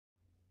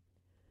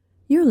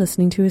You're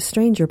listening to a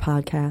Stranger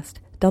podcast,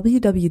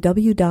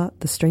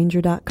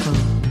 www.thestranger.com.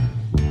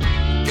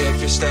 If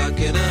you're stuck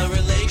in a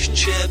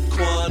relationship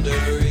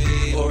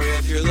quandary, or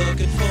if you're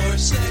looking for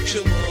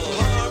sexual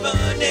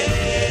harmony,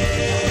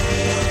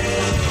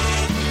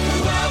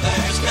 well,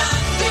 there's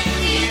nothing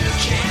you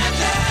can't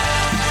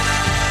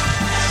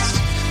ask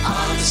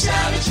on the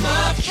Savage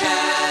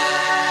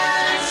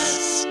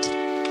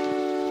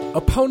Lovecast.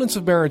 Opponents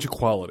of marriage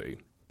equality.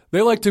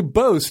 They like to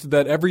boast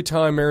that every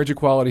time marriage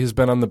equality has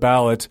been on the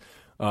ballot,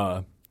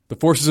 the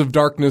forces of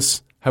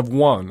darkness have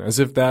won, as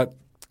if that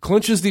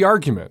clinches the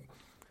argument.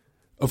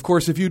 Of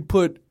course, if you'd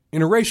put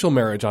interracial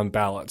marriage on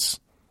ballots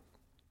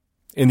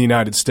in the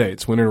United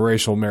States, when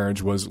interracial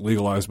marriage was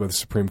legalized by the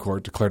Supreme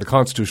Court, declared a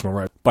constitutional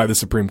right by the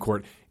Supreme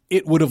Court,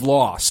 it would have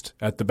lost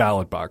at the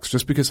ballot box.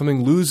 Just because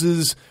something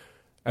loses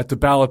at the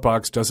ballot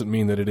box doesn't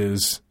mean that it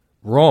is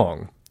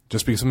wrong.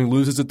 Just because something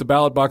loses at the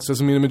ballot box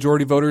doesn't mean the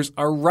majority voters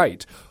are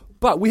right.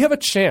 But we have a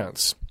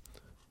chance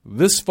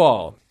this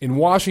fall in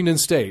Washington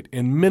State,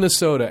 in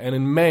Minnesota, and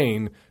in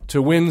Maine to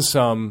win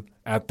some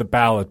at the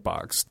ballot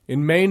box.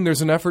 In Maine,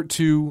 there's an effort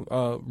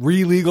to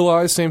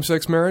re-legalize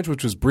same-sex marriage,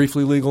 which was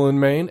briefly legal in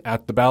Maine,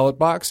 at the ballot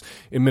box.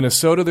 In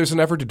Minnesota, there's an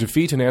effort to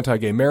defeat an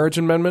anti-gay marriage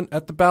amendment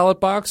at the ballot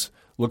box.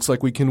 Looks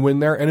like we can win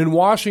there. And in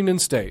Washington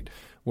State,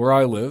 where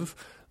I live,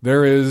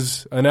 there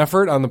is an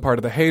effort on the part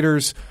of the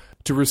haters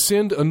to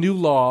rescind a new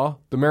law,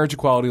 the marriage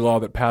equality law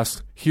that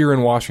passed here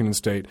in Washington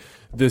State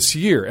this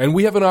year. And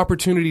we have an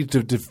opportunity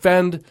to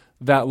defend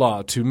that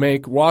law, to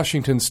make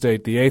Washington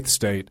State the 8th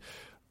state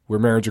where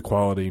marriage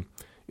equality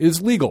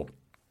is legal.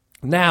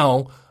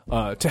 Now,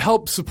 to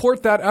help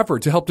support that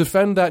effort, to help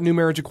defend that new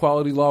marriage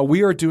equality law,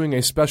 we are doing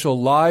a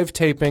special live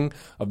taping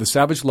of the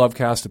Savage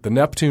Lovecast at the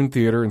Neptune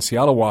Theater in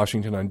Seattle,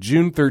 Washington on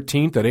June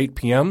 13th at 8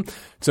 p.m.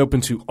 It's open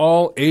to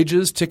all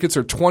ages. Tickets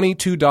are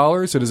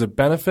 $22. It is a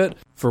benefit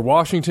for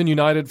Washington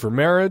United for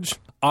Marriage.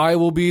 I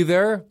will be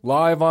there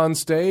live on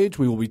stage.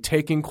 We will be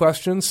taking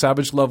questions,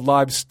 Savage Love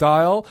Live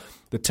style.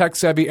 The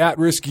tech-savvy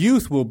at-risk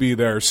youth will be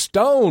there,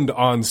 stoned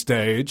on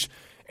stage.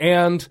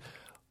 And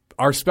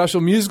our special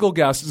musical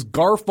guests,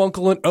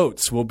 Garfunkel and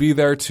Oates, will be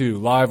there too,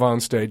 live on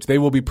stage. They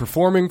will be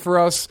performing for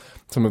us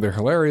some of their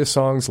hilarious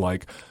songs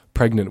like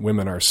Pregnant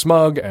Women Are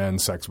Smug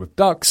and Sex with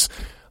Ducks.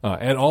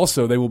 And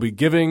also they will be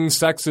giving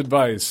sex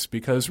advice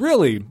because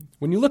really,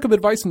 when you look up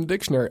advice in the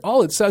dictionary,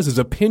 all it says is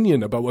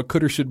opinion about what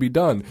could or should be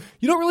done.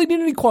 You don't really need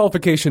any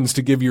qualifications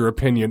to give your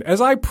opinion, as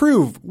I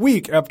prove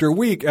week after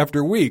week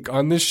after week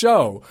on this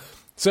show.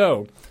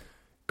 So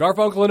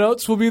Garfunkel and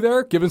Oates will be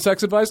there giving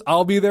sex advice.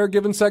 I'll be there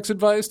giving sex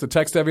advice. The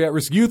tech-savvy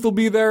at-risk youth will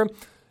be there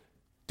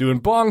doing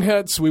bong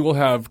hits. We will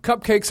have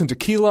cupcakes and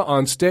tequila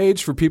on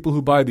stage for people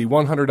who buy the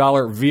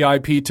 $100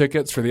 VIP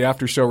tickets for the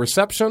after-show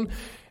reception.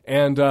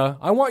 And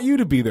I want you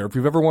to be there if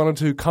you've ever wanted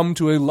to come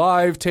to a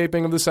live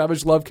taping of the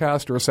Savage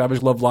Lovecast or a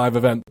Savage Love Live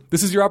event.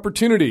 This is your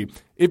opportunity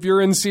if you're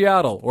in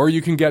Seattle, or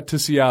you can get to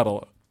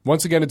Seattle.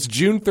 Once again, it's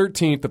June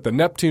 13th at the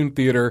Neptune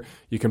Theater.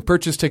 You can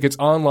purchase tickets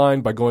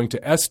online by going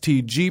to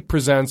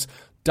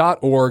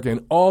stgpresents.org,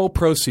 and all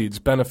proceeds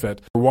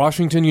benefit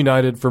Washington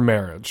United for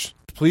Marriage.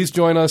 Please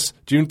join us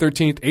June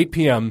 13th, 8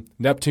 p.m.,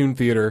 Neptune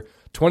Theater.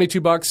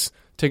 $22.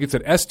 Tickets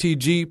at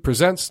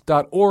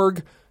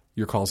stgpresents.org.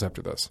 Your calls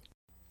after this.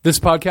 This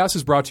podcast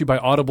is brought to you by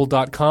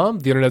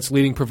Audible.com, the internet's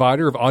leading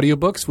provider of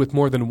audiobooks with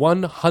more than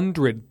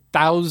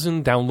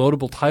 100,000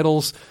 downloadable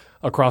titles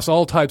across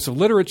all types of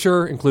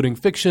literature, including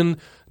fiction,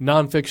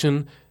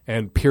 nonfiction,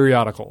 and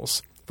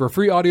periodicals. For a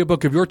free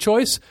audiobook of your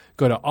choice,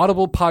 go to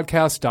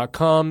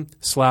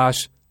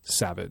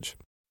audiblepodcast.com/savage.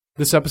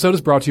 This episode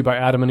is brought to you by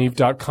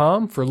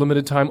adamandeve.com. For a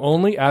limited time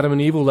only, Adam and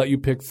Eve will let you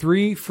pick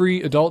 3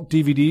 free adult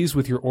DVDs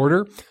with your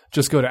order.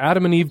 Just go to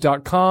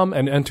adamandeve.com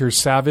and enter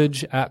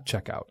SAVAGE at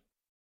checkout.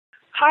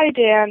 Hi,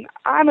 Dan.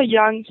 I'm a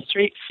young,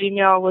 straight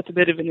female with a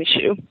bit of an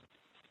issue.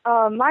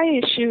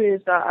 My issue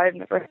is that I've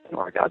never had an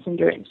orgasm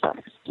during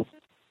sex.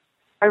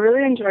 I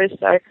really enjoy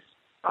sex.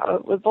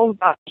 With both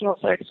vaginal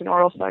sex and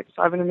oral sex,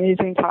 I have an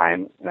amazing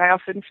time, and I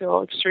often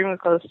feel extremely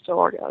close to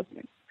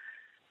orgasming.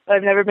 But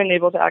I've never been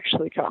able to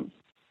actually come.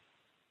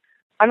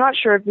 I'm not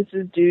sure if this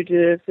is due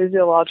to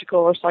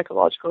physiological or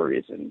psychological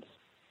reasons,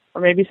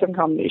 or maybe some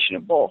combination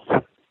of both.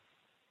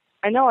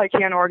 I know I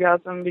can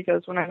orgasm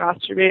because when I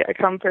masturbate, I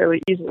come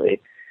fairly easily.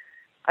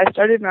 I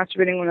started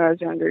masturbating when I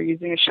was younger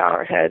using a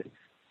shower head,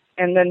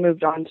 and then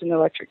moved on to an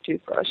electric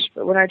toothbrush.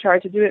 But when I try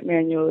to do it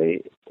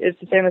manually, it's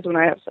the same as when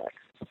I have sex.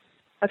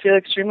 I feel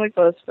extremely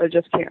close, but I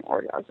just can't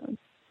orgasm.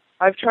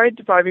 I've tried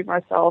depriving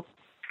myself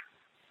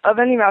of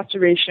any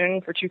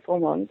masturbation for 2 full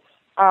months,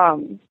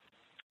 and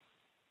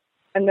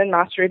then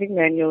masturbating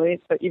manually,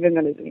 but even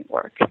then it didn't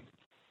work.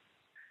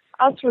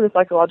 As for the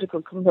psychological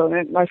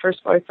component, my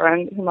first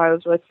boyfriend, whom I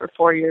was with for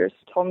 4 years,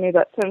 told me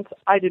that since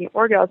I didn't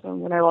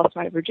orgasm when I lost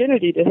my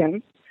virginity to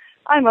him,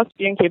 I must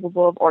be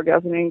incapable of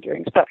orgasming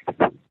during sex.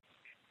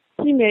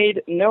 He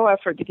made no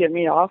effort to get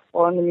me off,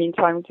 while in the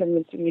meantime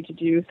convincing me to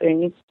do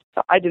things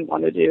that I didn't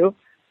want to do,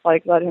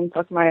 like let him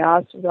suck my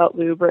ass without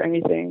lube or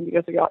anything,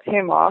 because it got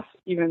him off,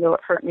 even though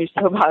it hurt me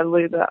so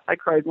badly that I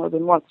cried more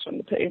than once from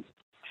the pain.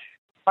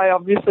 I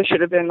obviously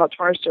should have been much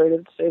more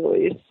assertive, to say the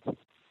least,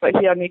 but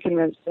he had me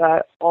convinced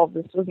that all of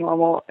this was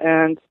normal,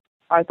 and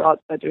I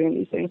thought that doing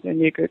these things made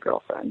me a good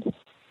girlfriend.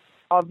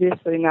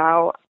 Obviously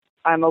now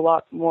I'm a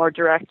lot more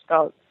direct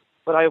about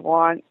what I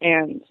want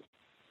and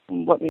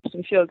what makes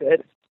me feel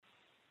good.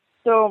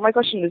 So my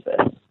question is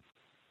this.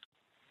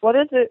 What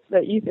is it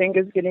that you think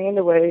is getting in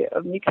the way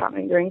of me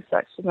coming during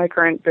sex with my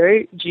current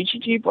very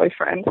GGG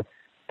boyfriend,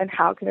 and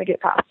how can I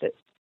get past it?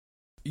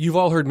 You've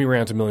all heard me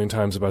rant a million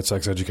times about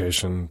sex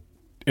education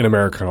in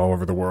America and all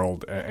over the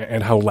world,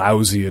 and how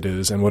lousy it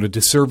is and what a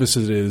disservice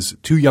it is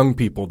to young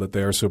people that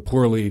they are so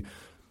poorly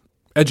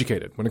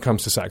educated when it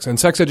comes to sex. And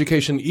sex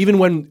education, even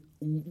when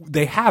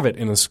they have it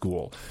in a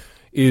school,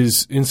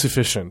 is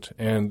insufficient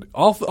and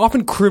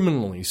often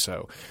criminally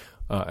so.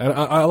 And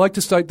I like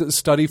to cite the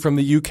study from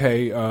the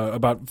UK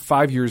about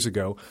 5 years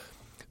ago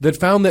that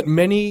found that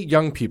many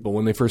young people,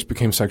 when they first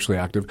became sexually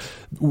active,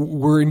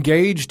 were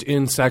engaged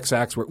in sex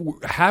acts, were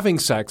having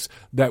sex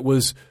that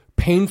was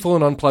painful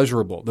and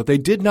unpleasurable, that they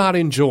did not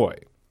enjoy,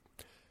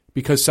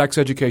 because sex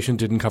education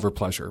didn't cover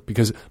pleasure,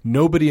 because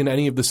nobody in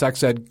any of the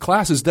sex ed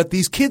classes that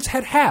these kids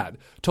had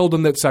told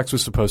them that sex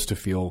was supposed to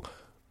feel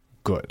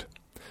good.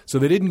 So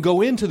they didn't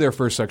go into their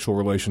first sexual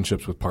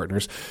relationships with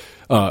partners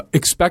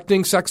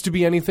expecting sex to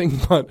be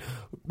anything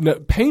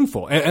but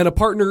painful. And a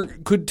partner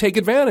could take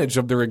advantage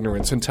of their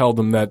ignorance and tell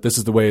them that this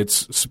is the way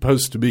it's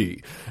supposed to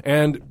be.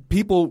 And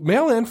people,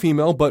 male and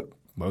female, but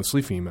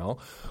mostly female,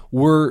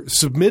 were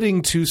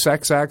submitting to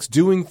sex acts,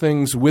 doing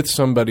things with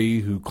somebody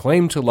who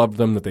claimed to love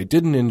them that they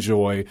didn't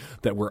enjoy,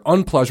 that were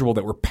unpleasurable,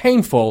 that were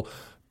painful,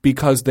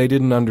 because they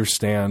didn't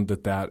understand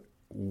that that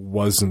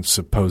wasn't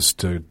supposed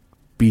to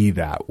be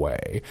that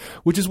way,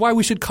 which is why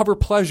we should cover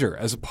pleasure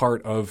as a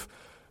part of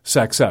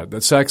sex ed,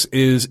 that sex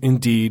is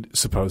indeed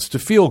supposed to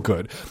feel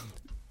good.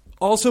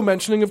 Also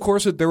mentioning, of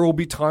course, that there will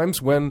be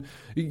times when,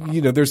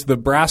 there's the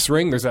brass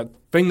ring, there's that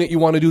thing that you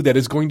want to do that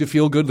is going to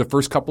feel good. The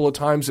first couple of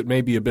times it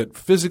may be a bit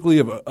physically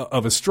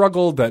of a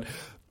struggle, but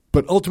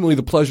ultimately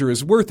the pleasure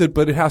is worth it,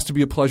 but it has to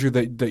be a pleasure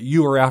that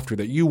you are after,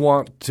 that you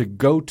want to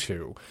go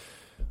to,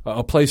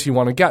 a place you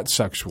want to get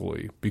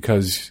sexually,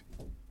 because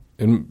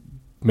it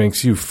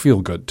makes you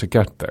feel good to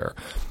get there.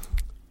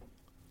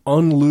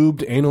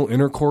 Unlubed anal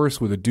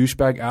intercourse with a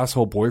douchebag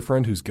asshole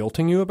boyfriend who's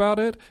guilting you about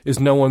it is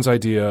no one's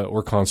idea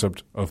or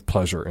concept of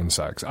pleasure in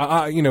sex.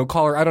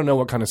 Caller, I don't know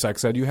what kind of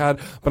sex ed you had,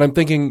 but I'm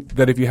thinking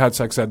that if you had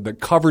sex ed that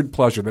covered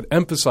pleasure, that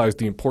emphasized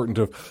the importance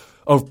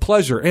of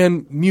pleasure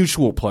and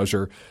mutual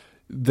pleasure,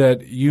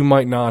 that you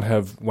might not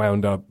have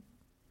wound up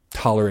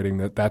tolerating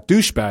that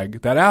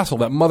douchebag, that asshole,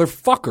 that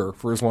motherfucker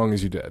for as long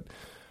as you did.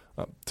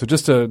 So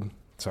just an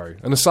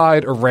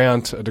aside, a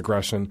rant, a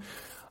digression.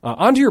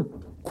 On to your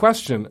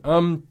question.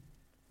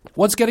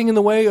 What's getting in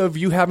the way of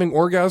you having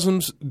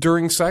orgasms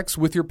during sex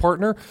with your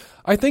partner?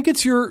 I think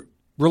it's your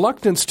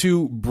reluctance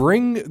to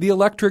bring the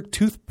electric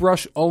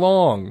toothbrush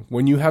along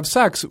when you have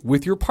sex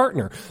with your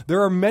partner.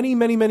 There are many,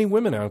 many, many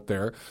women out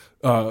there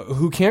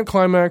who can't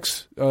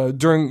climax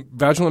during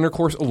vaginal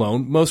intercourse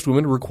alone. Most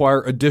women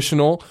require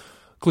additional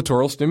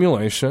clitoral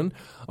stimulation.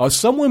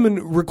 Some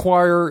women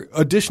require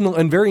additional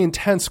and very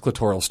intense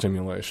clitoral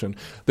stimulation,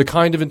 the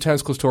kind of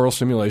intense clitoral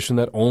stimulation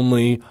that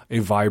only a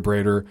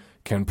vibrator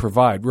can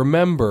provide.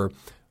 Remember,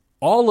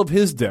 all of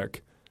his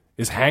dick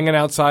is hanging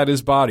outside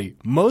his body.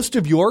 Most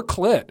of your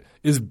clit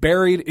is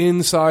buried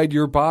inside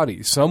your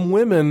body. Some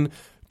women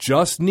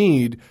just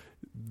need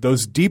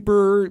those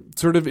deeper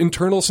sort of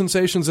internal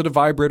sensations that a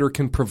vibrator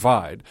can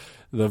provide.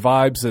 The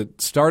vibes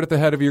that start at the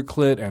head of your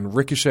clit and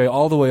ricochet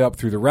all the way up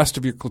through the rest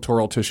of your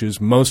clitoral tissues,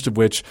 most of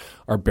which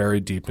are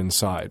buried deep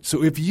inside.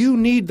 So if you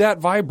need that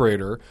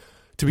vibrator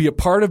to be a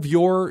part of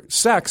your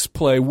sex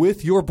play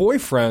with your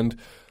boyfriend,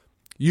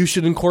 you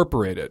should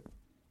incorporate it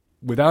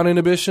without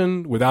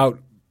inhibition, without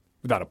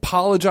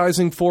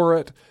apologizing for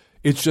it.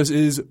 It just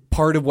is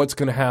part of what's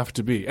going to have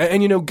to be.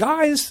 And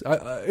guys,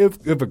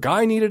 if a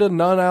guy needed a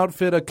nun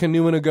outfit, a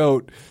canoe, and a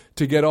goat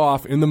to get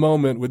off in the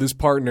moment with his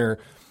partner,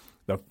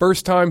 the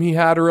first time he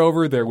had her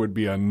over, there would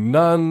be a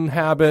nun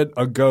habit,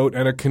 a goat,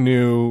 and a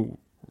canoe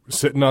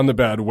sitting on the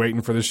bed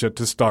waiting for the shit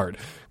to start.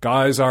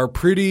 Guys are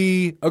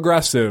pretty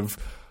aggressive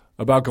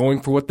about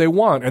going for what they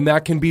want, and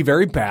that can be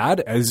very bad,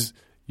 as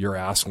your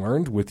ass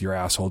learned with your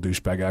asshole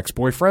douchebag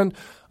ex-boyfriend.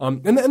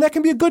 And that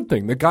can be a good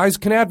thing. The guys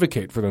can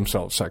advocate for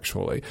themselves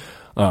sexually.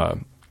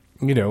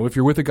 If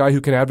you're with a guy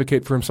who can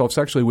advocate for himself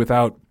sexually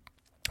without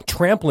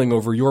trampling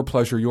over your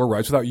pleasure, your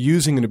rights, without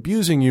using and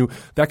abusing you,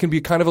 that can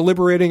be kind of a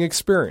liberating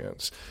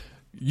experience.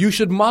 You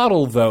should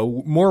model,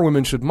 though, more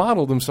women should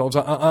model themselves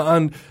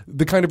on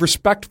the kind of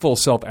respectful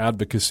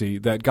self-advocacy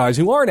that guys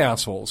who aren't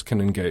assholes can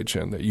engage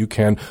in, that you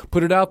can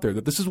put it out there,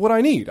 that this is what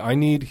I need.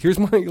 Here's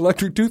my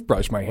electric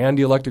toothbrush, my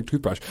handy electric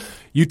toothbrush.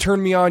 You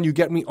turn me on, you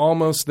get me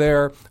almost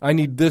there. I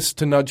need this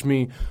to nudge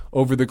me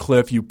over the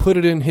cliff. You put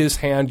it in his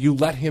hand, you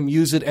let him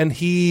use it, and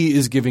he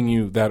is giving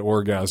you that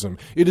orgasm.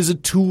 It is a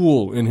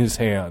tool in his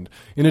hand,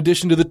 in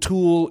addition to the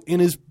tool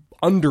in his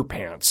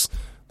underpants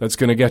that's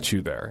going to get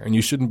you there, and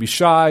you shouldn't be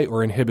shy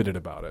or inhibited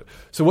about it.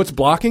 So what's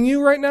blocking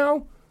you right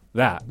now?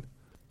 That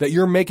that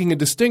you're making a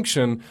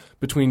distinction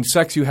between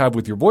sex you have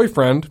with your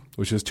boyfriend,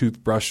 which is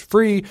toothbrush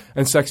free,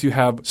 and sex you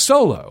have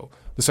solo,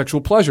 the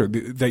sexual pleasure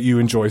that you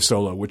enjoy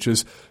solo, which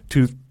is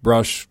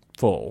toothbrush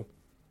full.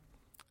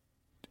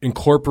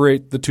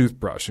 Incorporate the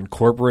toothbrush,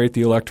 incorporate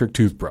the electric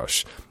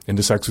toothbrush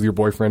into sex with your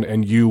boyfriend,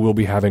 and you will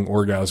be having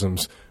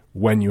orgasms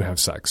when you have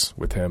sex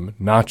with him,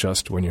 not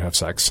just when you have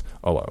sex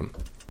alone.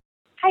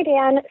 Hi,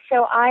 Dan.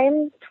 So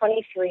I'm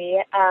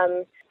 23.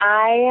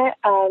 I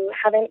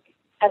haven't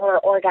ever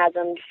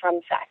orgasmed from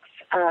sex.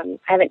 I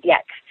haven't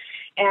yet.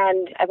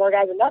 And I've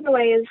orgasmed other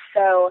ways,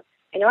 so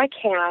I know I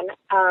can.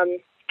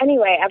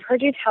 Anyway, I've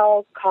heard you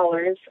tell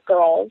callers,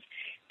 girls,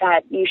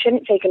 that you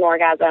shouldn't fake an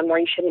orgasm, or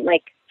you shouldn't,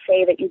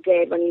 say that you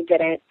did when you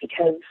didn't,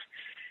 because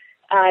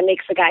it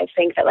makes the guys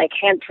think that,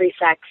 hand-free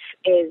sex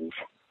is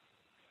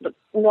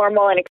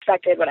normal and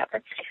expected,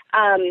 whatever.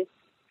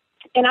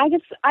 And I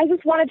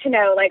just wanted to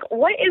know,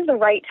 what is the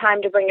right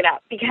time to bring it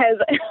up? Because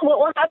what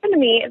will happen to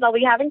me is I'll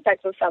be having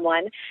sex with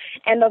someone,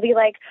 and they'll be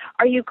like,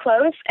 are you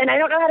close? And I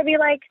don't know how to be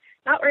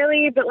not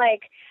really, but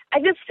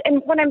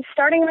and when I'm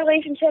starting a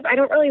relationship, I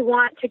don't really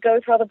want to go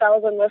through all the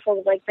bells and whistles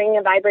of, bringing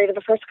a vibrator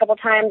the first couple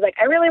times.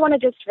 I really want to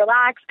just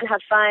relax and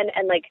have fun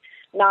and,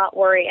 not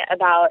worry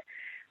about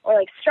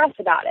or, stress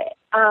about it.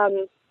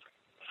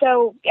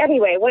 So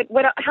anyway,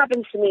 what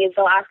happens to me is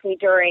they'll ask me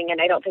during, and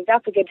I don't think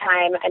that's a good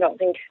time. I don't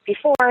think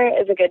before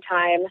is a good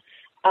time.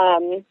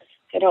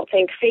 I don't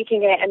think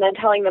faking it and then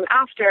telling them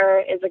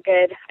after is a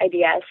good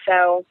idea.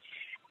 So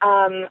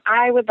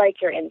I would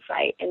like your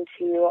insight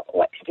into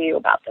what to do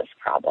about this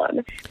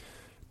problem.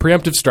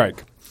 Preemptive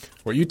strike.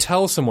 What you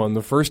tell someone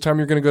the first time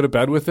you're going to go to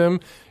bed with them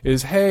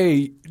is,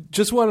 hey,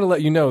 just wanted to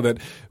let you know that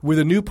with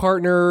a new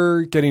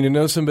partner, getting to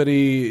know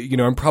somebody,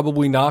 I'm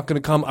probably not going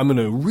to come. I'm going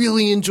to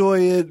really enjoy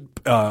it.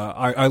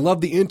 I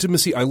love the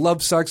intimacy. I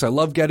love sex. I'll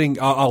love getting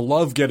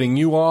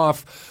you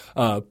off.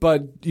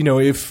 But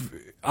if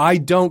I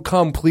don't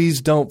come,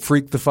 please don't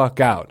freak the fuck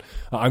out.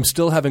 I'm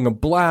still having a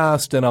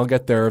blast, and I'll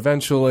get there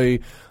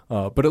eventually.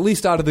 But at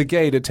least out of the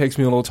gate, it takes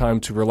me a little time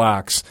to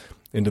relax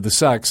into the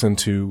sex and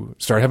to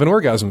start having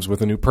orgasms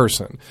with a new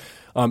person.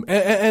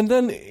 And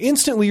then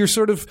instantly you're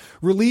sort of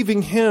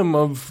relieving him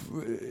of,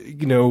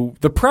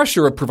 the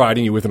pressure of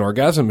providing you with an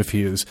orgasm if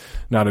he is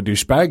not a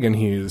douchebag and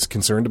he is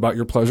concerned about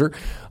your pleasure,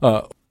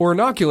 or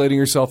inoculating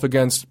yourself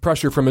against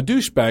pressure from a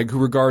douchebag who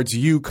regards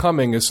you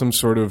coming as some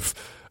sort of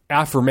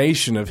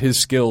affirmation of his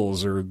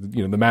skills or,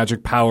 the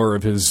magic power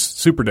of his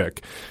super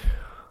dick.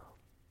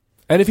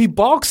 And if he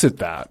balks at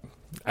that,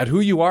 at who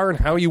you are and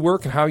how you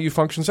work and how you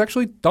function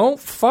sexually, don't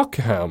fuck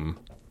him.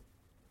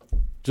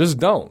 Just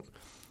don't.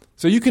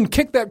 So you can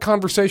kick that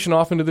conversation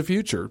off into the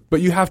future,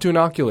 but you have to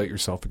inoculate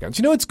yourself against.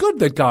 It's good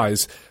that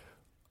guys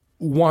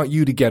want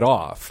you to get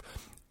off.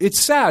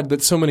 It's sad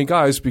that so many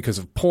guys, because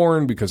of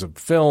porn, because of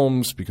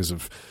films, because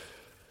of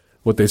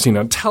what they've seen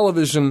on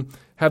television,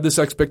 have this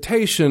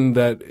expectation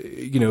that,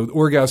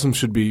 orgasm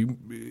should be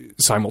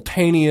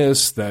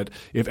simultaneous, that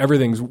if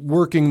everything's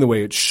working the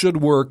way it should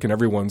work and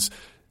everyone's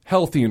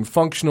healthy and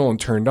functional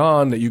and turned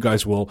on, that you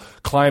guys will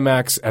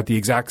climax at the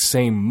exact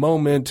same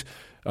moment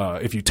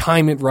if you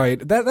time it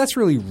right. That's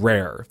really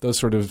rare. Those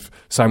sort of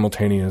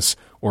simultaneous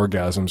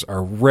orgasms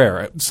are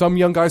rare. Some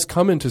young guys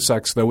come into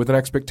sex, though, with an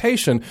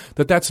expectation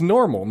that that's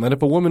normal, and that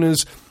if a woman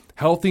is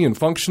healthy and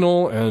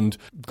functional and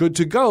good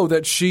to go,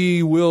 that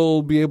she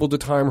will be able to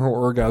time her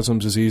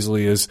orgasms as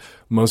easily as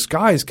most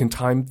guys can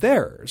time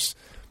theirs.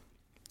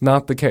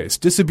 Not the case.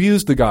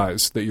 Disabuse the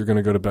guys that you're going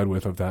to go to bed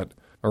with of that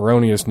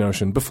erroneous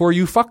notion before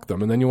you fuck them,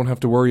 and then you won't have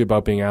to worry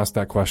about being asked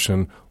that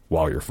question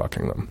while you're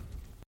fucking them.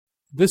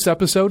 This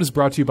episode is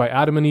brought to you by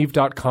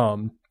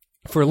AdamandEve.com.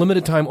 For a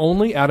limited time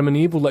only, Adam and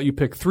Eve will let you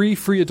pick 3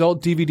 free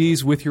adult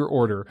DVDs with your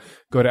order.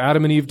 Go to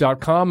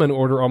AdamandEve.com and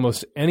order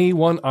almost any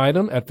one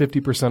item at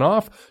 50%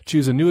 off.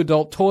 Choose a new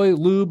adult toy,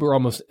 lube, or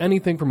almost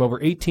anything from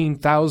over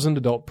 18,000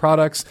 adult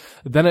products.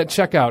 Then at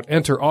checkout,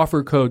 enter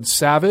offer code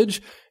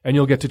SAVAGE, and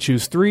you'll get to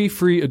choose 3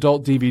 free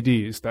adult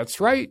DVDs. That's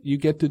right, you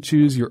get to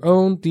choose your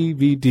own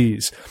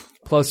DVDs.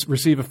 Plus,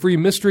 receive a free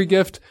mystery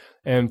gift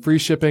and free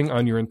shipping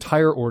on your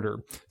entire order.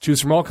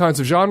 Choose from all kinds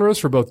of genres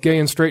for both gay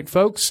and straight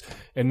folks.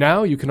 And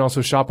now you can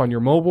also shop on your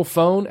mobile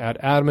phone at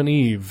Adam and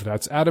Eve.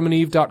 That's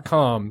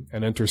AdamandEve.com,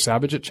 and enter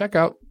SAVAGE at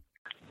checkout.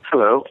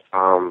 Hello.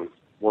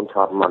 One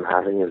problem I'm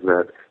having is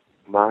that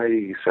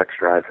my sex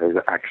drive has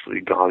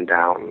actually gone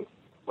down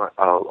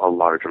a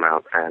large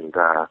amount, and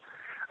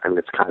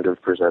it's kind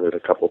of presented a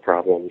couple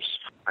problems.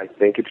 I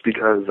think it's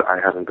because I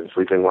haven't been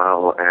sleeping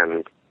well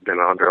and been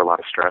under a lot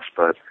of stress,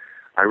 but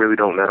I really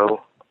don't know.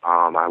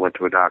 I went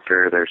to a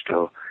doctor. They're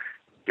still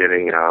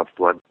getting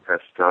blood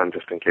tests done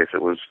just in case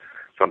it was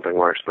something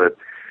worse. But,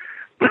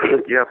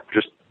 yeah,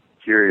 just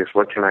curious,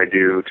 what can I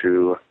do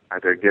to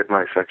either get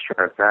my sex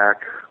drive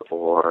back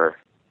or,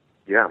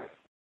 yeah.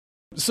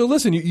 So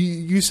listen,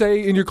 you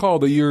say in your call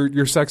that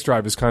your sex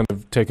drive is kind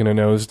of taking a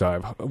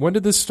nosedive. When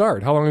did this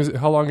start? How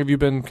long have you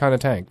been kind of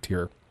tanked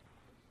here?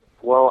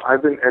 Well,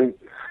 I've been, and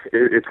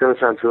it's going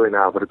to sound silly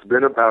now, but it's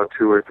been about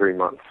 2 or 3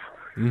 months.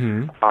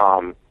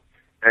 Mm-hmm.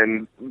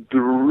 And the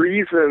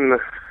reason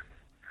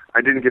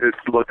I didn't get it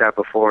looked at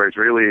before is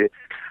really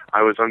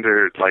I've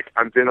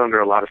been under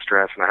a lot of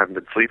stress and I haven't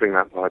been sleeping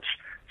that much.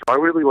 So I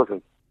really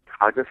wasn't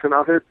cognizant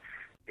of it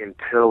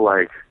until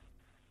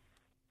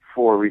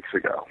 4 weeks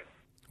ago.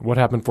 What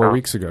happened 4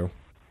 weeks ago?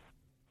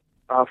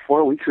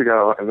 4 weeks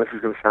ago, and this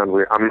is going to sound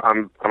weird.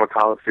 I'm a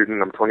college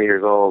student. I'm 20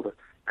 years old,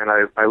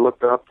 and I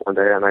looked up one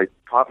day and I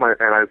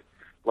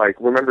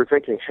remember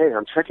thinking, hey,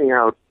 I'm checking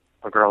out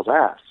a girl's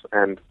ass,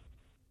 and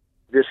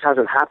this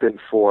hasn't happened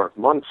for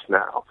months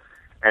now.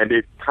 And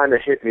it kind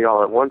of hit me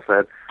all at once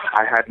that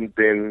I hadn't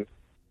been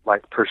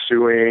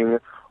pursuing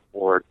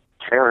or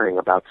caring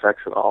about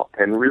sex at all.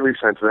 And really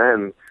since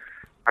then,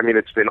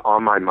 it's been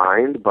on my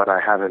mind, but I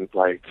haven't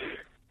it's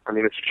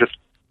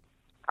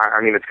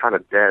kind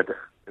of dead,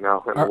 in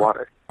the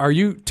water. Are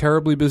you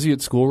terribly busy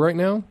at school right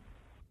now?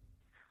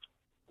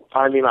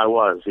 I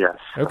was, yes.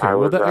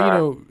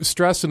 Okay,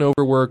 stress and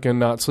overwork and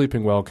not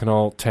sleeping well can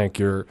all tank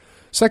your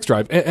sex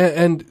drive.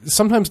 And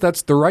sometimes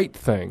that's the right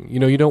thing.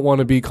 You don't want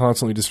to be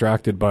constantly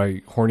distracted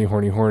by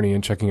horny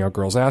and checking out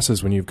girls'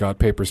 asses when you've got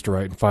papers to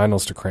write and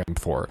finals to cram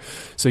for.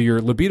 So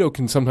your libido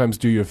can sometimes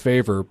do you a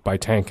favor by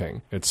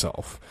tanking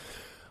itself.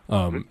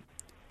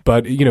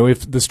 But,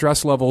 if the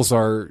stress levels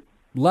are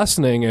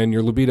lessening and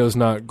your libido's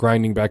not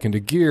grinding back into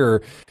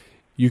gear,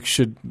 you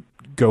should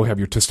go have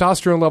your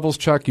testosterone levels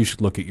checked. You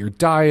should look at your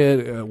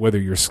diet, whether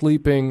you're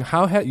sleeping.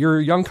 You're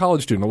a young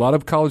college student. A lot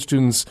of college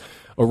students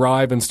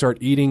arrive and start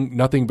eating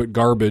nothing but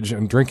garbage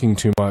and drinking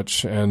too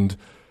much and,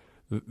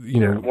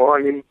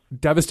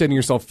 devastating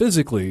yourself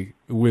physically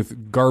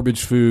with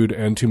garbage food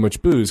and too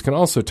much booze can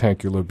also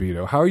tank your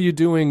libido. How are you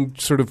doing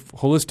sort of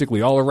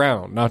holistically all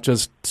around, not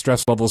just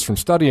stress levels from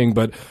studying,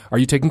 but are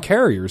you taking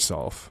care of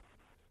yourself?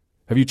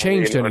 Have you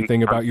changed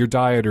anything about your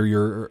diet or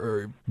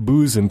your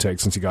booze intake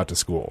since you got to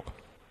school?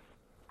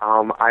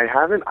 I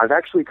haven't. I've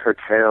actually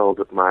curtailed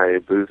my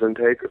booze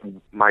intake.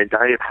 My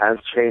diet has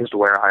changed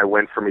where I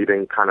went from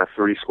eating kind of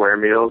 3 square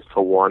meals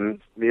to 1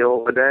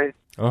 meal a day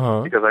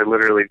because I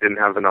literally didn't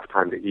have enough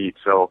time to eat.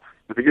 So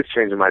the biggest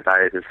change in my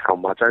diet is how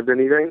much I've been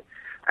eating.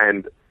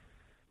 And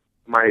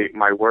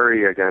my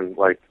worry, again,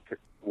 was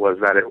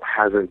that it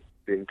hasn't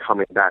been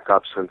coming back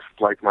up since,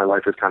 my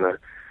life is kind of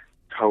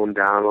toned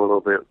down a little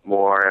bit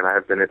more and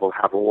I've been able to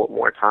have a little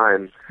more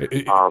time.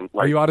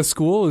 Are you out of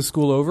school? Is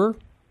school over?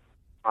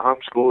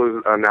 School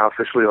is now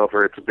officially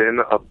over. It's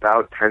been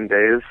about 10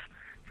 days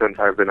since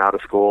I've been out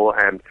of school,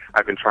 and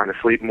I've been trying to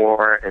sleep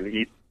more and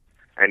eat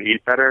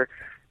better.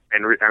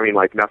 And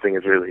nothing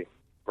has really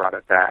brought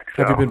it back.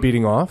 So. Have you been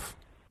beating off?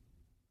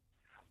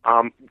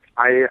 I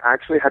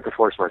actually had to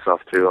force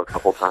myself to a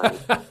couple times.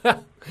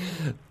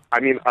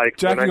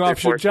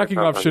 Jacking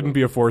off shouldn't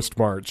be a forced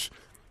march.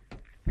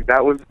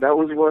 That was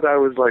what I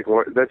was like.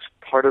 That's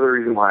part of the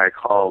reason why I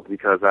called,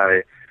 because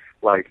I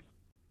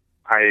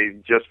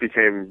just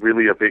became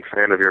really a big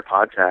fan of your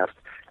podcast,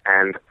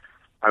 and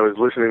I was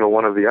listening to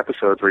one of the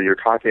episodes where you were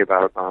talking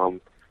about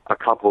a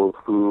couple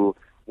who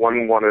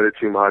one wanted it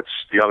too much,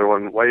 the other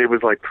one, it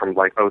was from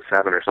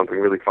 07 or something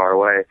really far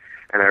away,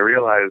 and I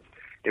realized,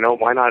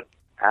 why not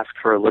ask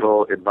for a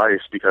little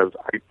advice, because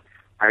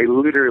I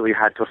literally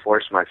had to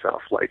force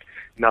myself.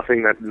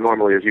 Nothing that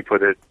normally, as you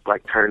put it,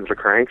 turns or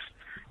cranks,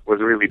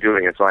 was really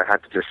doing it, so I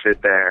had to just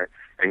sit there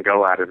and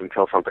go at it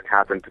until something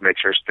happened to make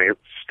sure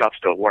stuff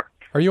still worked.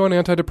 Are you on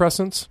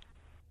antidepressants?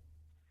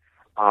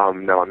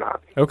 No, I'm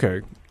not.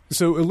 Okay.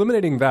 So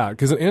eliminating that,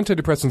 because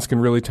antidepressants can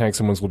really tank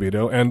someone's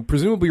libido, and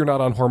presumably you're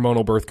not on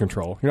hormonal birth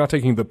control. You're not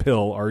taking the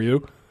pill, are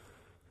you?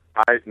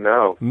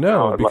 No,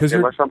 because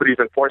unless somebody's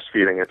been force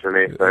feeding it to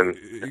me, then.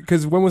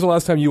 Because when was the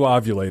last time you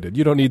ovulated?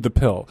 You don't need the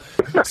pill.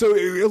 So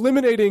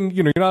eliminating,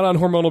 you're not on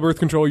hormonal birth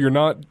control. You're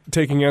not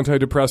taking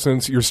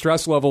antidepressants. Your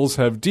stress levels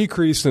have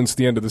decreased since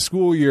the end of the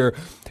school year.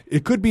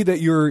 It could be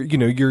that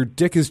your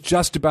dick is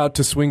just about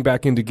to swing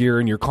back into gear,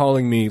 and you're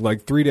calling me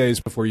 3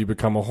 days before you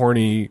become a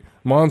horny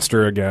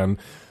monster again.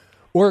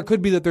 Or it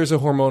could be that there's a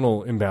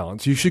hormonal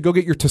imbalance. You should go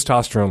get your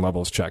testosterone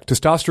levels checked.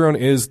 Testosterone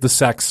is the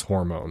sex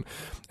hormone.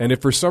 And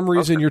if for some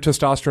reason your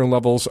testosterone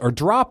levels are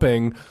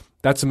dropping,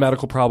 that's a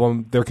medical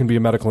problem. There can be a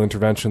medical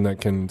intervention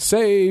that can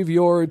save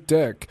your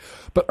dick.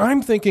 But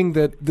I'm thinking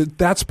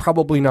that's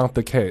probably not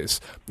the case.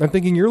 I'm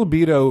thinking your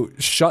libido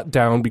shut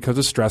down because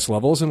of stress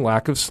levels and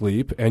lack of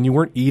sleep, and you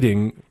weren't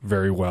eating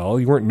very well.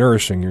 You weren't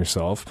nourishing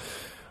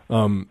yourself.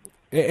 And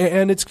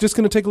it's just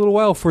going to take a little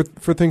while for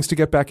things to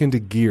get back into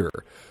gear.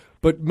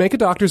 But make a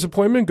doctor's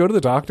appointment, go to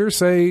the doctor,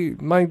 say,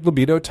 my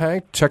libido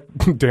tanked, check.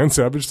 Dan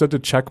Savage said to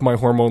check my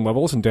hormone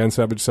levels, and Dan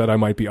Savage said I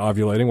might be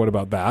ovulating. What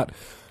about that?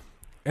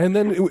 And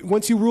then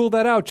once you rule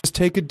that out, just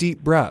take a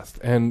deep breath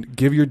and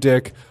give your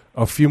dick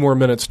a few more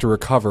minutes to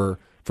recover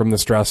from the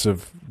stress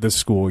of this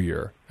school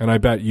year. And I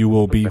bet you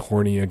will be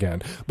horny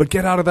again. But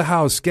get out of the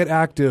house, get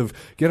active,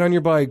 get on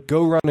your bike,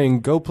 go running,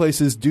 go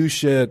places, do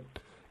shit,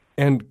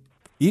 and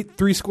eat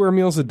 3 square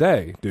meals a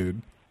day,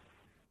 dude.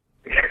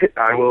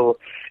 I will...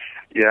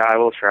 Yeah, I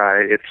will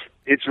try.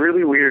 It's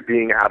really weird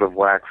being out of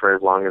whack for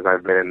as long as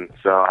I've been.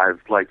 So I've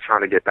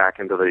trying to get back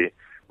into the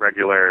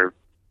regular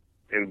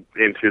swing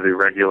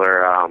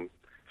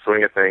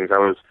of things. I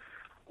was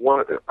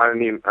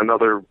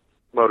another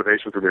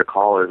motivation for me to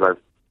call is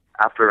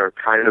after a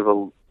kind of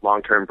a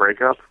long-term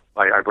breakup,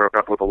 like I broke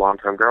up with a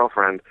long-term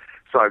girlfriend,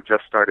 so I've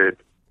just started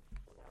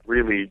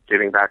really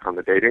getting back on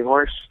the dating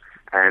horse,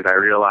 and I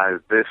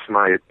realized this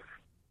might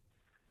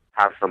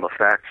have some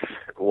effects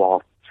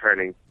while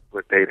turning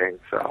with dating,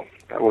 so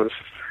that was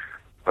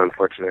an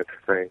unfortunate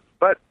thing.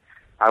 But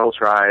I will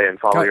try and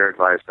follow your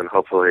advice, and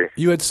hopefully...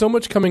 You had so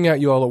much coming at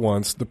you all at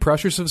once, the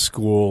pressures of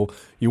school,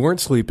 you weren't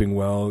sleeping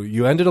well,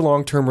 you ended a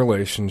long-term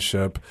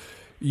relationship,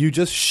 you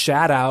just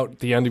shat out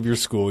the end of your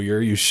school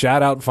year, you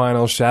shat out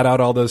finals, shat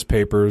out all those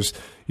papers,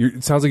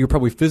 it sounds like you're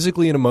probably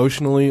physically and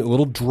emotionally a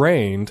little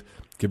drained.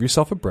 Give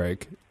yourself a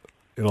break.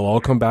 It'll all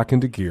come back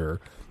into gear.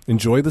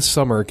 Enjoy the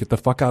summer, get the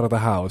fuck out of the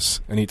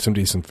house, and eat some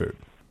decent food.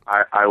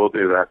 I will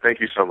do that. Thank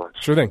you so much.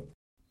 Sure thing.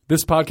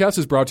 This podcast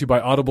is brought to you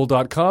by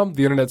Audible.com,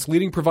 the internet's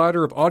leading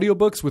provider of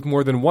audiobooks with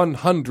more than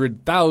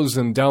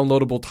 100,000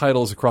 downloadable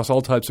titles across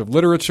all types of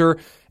literature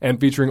and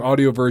featuring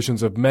audio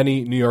versions of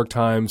many New York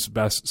Times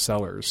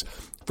bestsellers.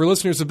 For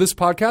listeners of this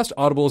podcast,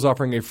 Audible is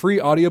offering a free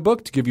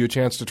audiobook to give you a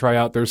chance to try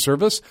out their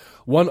service.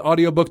 One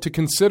audiobook to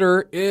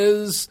consider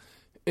is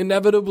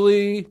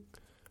inevitably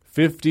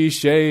 50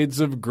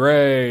 Shades of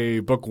Grey,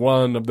 Book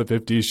 1 of the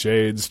 50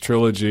 Shades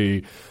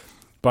trilogy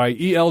by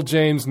E.L.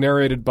 James,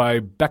 narrated by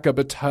Becca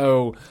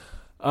Bateau.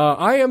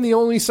 I am the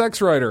only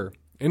sex writer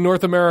in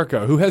North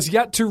America who has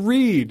yet to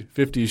read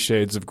 50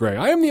 Shades of Grey.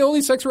 I am the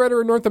only sex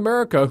writer in North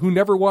America who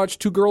never watched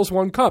Two Girls,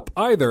 One Cup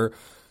either.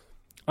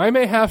 I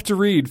may have to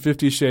read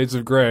 50 Shades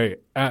of Grey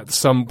at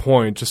some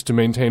point just to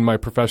maintain my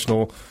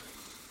professional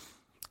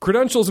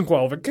credentials and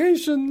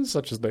qualifications,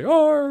 such as they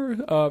are.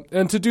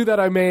 And to do that,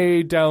 I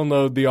may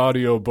download the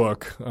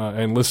audiobook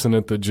and listen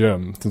at the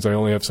gym, since I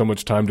only have so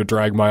much time to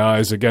drag my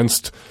eyes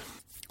against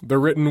the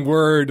written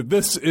word.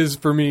 This is,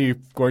 for me,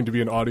 going to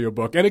be an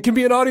audiobook. And it can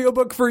be an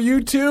audiobook for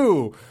you,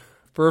 too,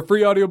 for a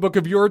free audiobook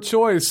of your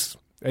choice.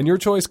 And your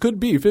choice could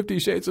be 50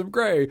 Shades of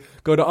Grey.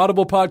 Go to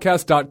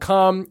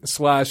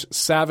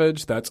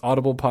audiblepodcast.com/savage. That's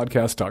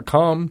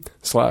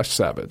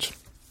audiblepodcast.com/savage.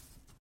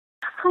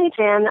 Hi,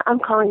 Dan. I'm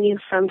calling you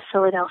from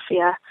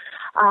Philadelphia.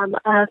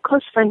 A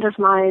close friend of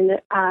mine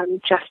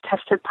just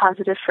tested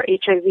positive for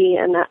HIV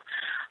and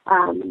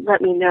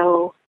let me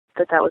know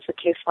that was the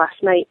case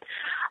last night.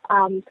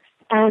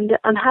 And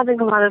I'm having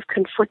a lot of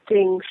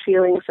conflicting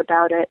feelings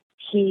about it.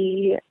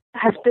 He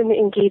has been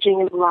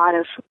engaging in a lot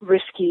of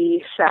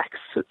risky sex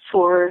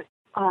for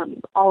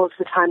all of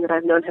the time that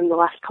I've known him the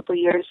last couple of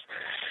years.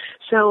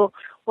 So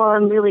while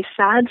I'm really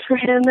sad for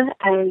him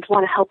and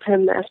want to help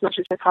him as much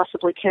as I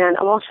possibly can,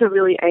 I'm also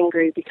really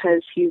angry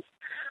because he's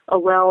a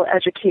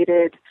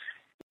well-educated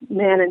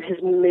man in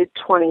his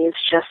mid-20s.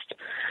 Just,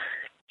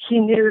 he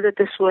knew that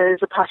this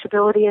was a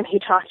possibility and he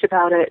talked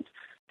about it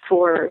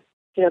for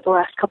the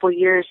last couple of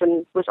years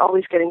and was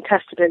always getting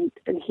tested, and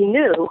he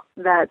knew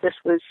that this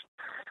was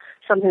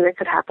something that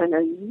could happen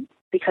and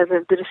because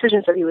of the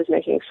decisions that he was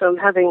making. So I'm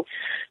having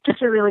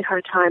just a really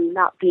hard time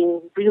not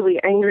being really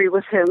angry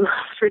with him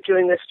for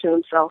doing this to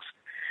himself.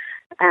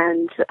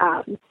 And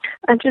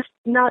I'm just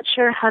not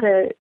sure how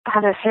to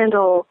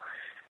handle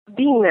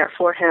being there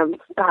for him.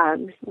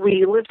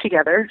 We live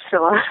together,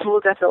 so I will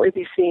definitely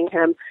be seeing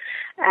him.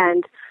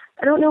 And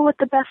I don't know what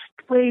the best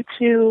way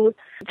to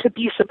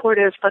be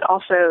supportive, but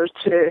also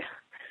to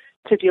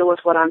deal with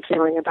what I'm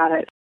feeling about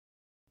it.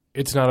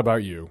 It's not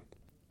about you.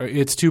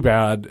 It's too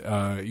bad.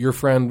 Your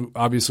friend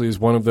obviously is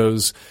one of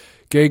those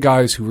gay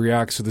guys who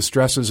reacts to the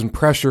stresses and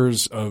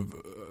pressures of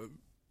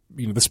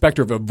the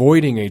specter of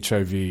avoiding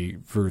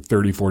HIV for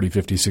 30, 40,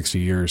 50, 60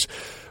 years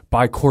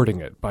by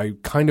courting it, by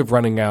kind of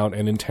running out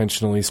and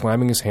intentionally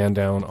slamming his hand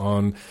down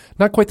on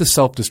not quite the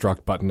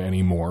self-destruct button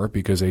anymore,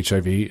 because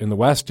HIV in the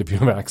West, if you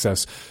have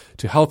access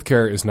to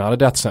healthcare, is not a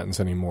death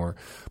sentence anymore,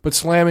 but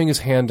slamming his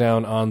hand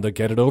down on the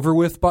get it over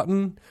with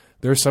button.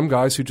 There are some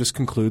guys who just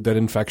conclude that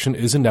infection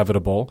is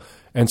inevitable,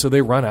 and so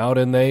they run out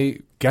and they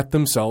get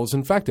themselves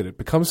infected. It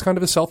becomes kind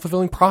of a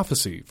self-fulfilling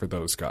prophecy for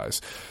those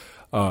guys.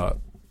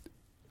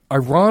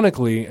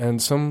 Ironically,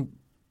 and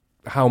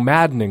somehow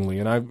maddeningly,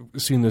 and I've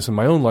seen this in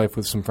my own life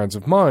with some friends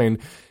of mine,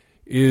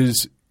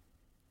 is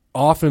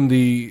often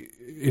the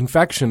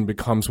infection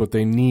becomes what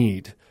they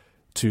need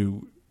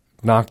to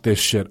knock this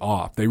shit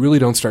off. They really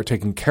don't start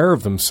taking care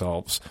of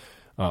themselves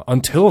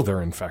until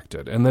they're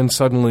infected. And then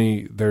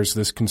suddenly there's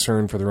this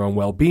concern for their own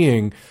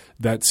well-being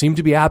that seemed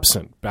to be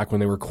absent back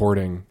when they were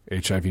courting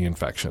HIV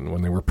infection,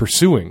 when they were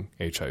pursuing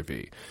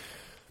HIV.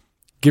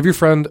 Give your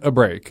friend a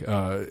break.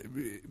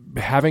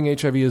 Having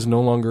HIV is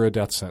no longer a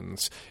death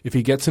sentence. If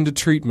he gets into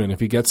treatment, if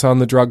he gets on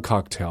the drug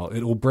cocktail,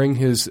 it will bring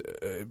his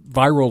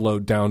viral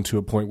load down to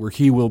a point where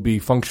he will be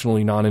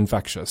functionally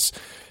non-infectious.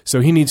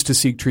 So he needs to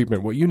seek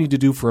treatment. What you need to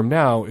do for him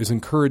now is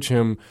encourage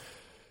him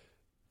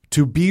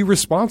to be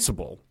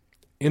responsible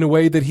in a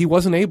way that he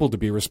wasn't able to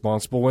be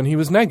responsible when he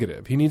was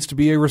negative. He needs to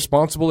be a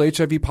responsible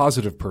HIV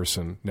positive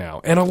person now.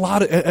 And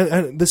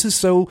and this is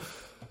so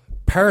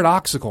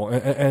paradoxical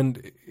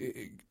and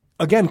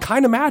again,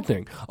 kind of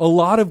maddening. A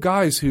lot of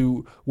guys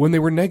who, when they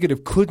were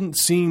negative, couldn't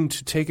seem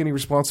to take any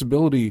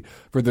responsibility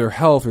for their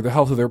health or the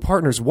health of their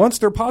partners. Once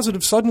they're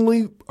positive,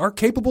 suddenly are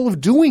capable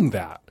of doing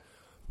that.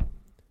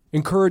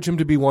 Encourage him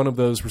to be one of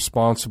those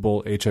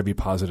responsible HIV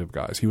positive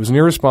guys. He was an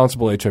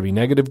irresponsible HIV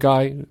negative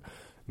guy.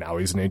 Now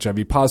he's an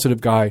HIV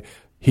positive guy.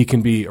 He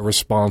can be a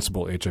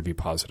responsible HIV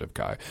positive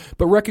guy.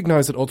 But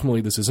recognize that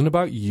ultimately this isn't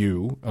about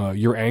you.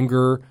 Your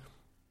anger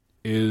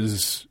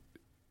is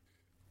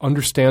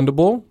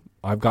understandable.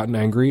 I've gotten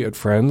angry at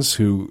friends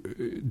who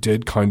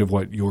did kind of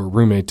what your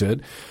roommate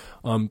did.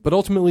 But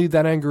ultimately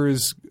that anger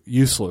is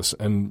useless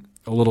and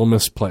a little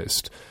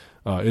misplaced.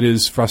 It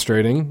is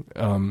frustrating.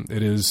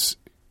 It is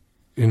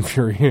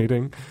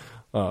infuriating.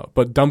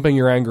 But dumping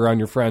your anger on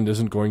your friend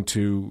isn't going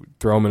to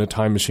throw him in a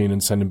time machine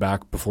and send him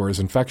back before his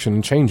infection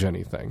and change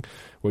anything.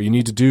 What you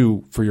need to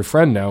do for your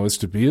friend now is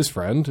to be his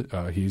friend.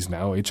 He's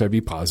now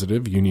HIV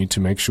positive. You need to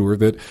make sure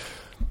that,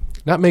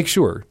 not make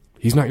sure,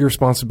 he's not your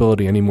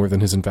responsibility any more than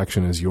his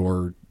infection is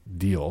your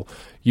deal.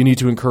 You need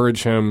to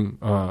encourage him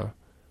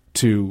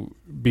to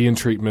be in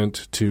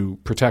treatment, to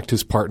protect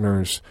his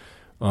partners,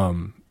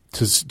 to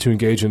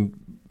engage in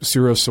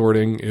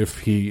serosorting if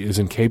he is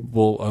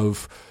incapable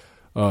of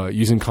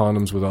using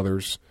condoms with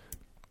others,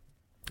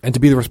 and to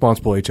be the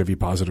responsible HIV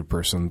positive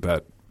person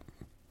that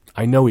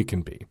I know he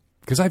can be.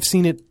 Because I've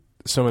seen it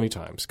so many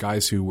times.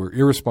 Guys who were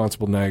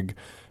irresponsible neg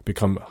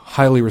become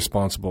highly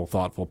responsible,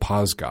 thoughtful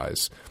pos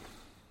guys.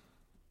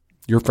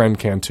 Your friend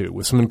can too,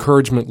 with some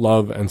encouragement,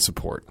 love, and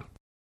support.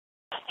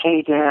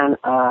 Hey, Dan,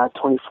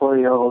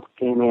 24-year-old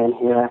gay man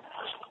here.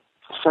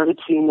 Started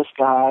seeing this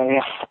guy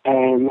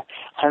and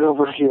head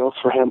over heels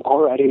for him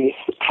already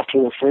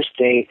after the first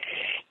date.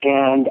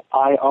 And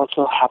I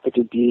also happen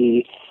to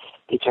be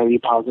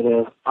HIV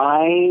positive.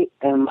 I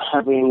am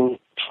having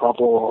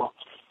trouble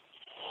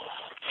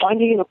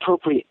finding an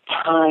appropriate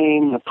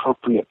time, an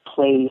appropriate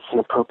place, an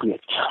appropriate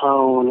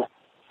tone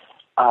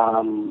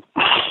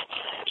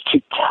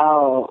to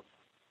tell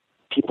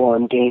people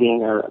I'm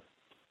dating or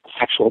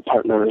sexual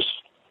partners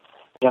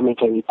that I'm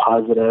HIV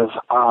positive.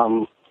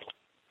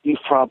 You've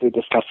probably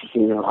discussed this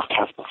in your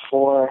podcast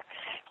before.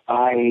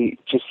 I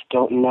just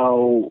don't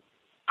know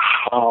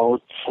how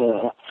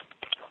to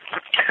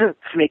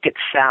make it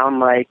sound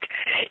like,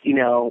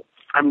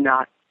 I'm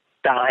not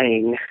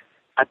dying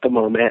at the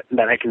moment,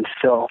 that I can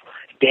still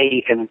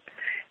date and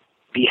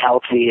be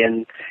healthy,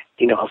 and,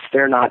 if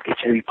they're not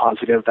HIV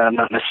positive, that I'm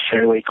not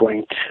necessarily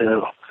going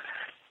to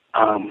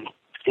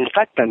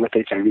infect them with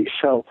HIV.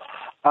 So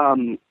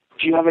do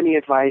you have any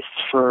advice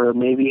for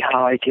maybe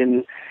how I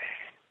can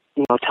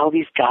tell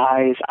these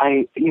guys?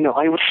 I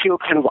would feel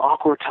kind of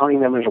awkward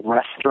telling them at a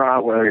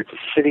restaurant where they're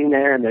just sitting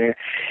there and they're,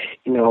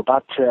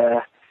 about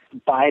to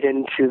bite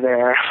into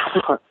their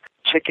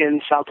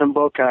chicken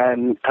saltimbocca,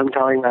 and I'm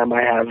telling them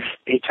I have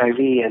HIV,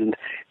 and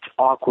it's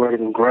awkward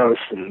and gross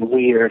and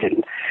weird.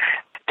 And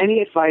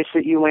any advice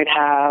that you might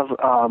have,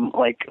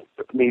 like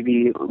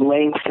maybe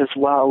length as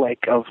well,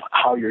 like of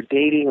how you're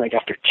dating, like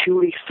after 2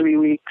 weeks, 3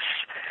 weeks,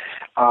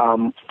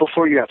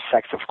 before you have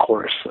sex, of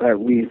course.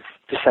 We've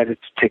decided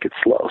to take it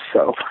slow.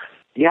 So,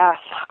 yeah,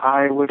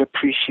 I would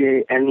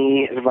appreciate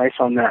any advice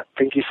on that.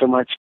 Thank you so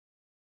much.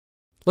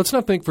 Let's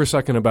not think for a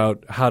second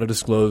about how to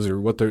disclose or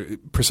what the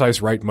precise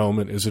right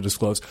moment is to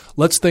disclose.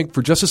 Let's think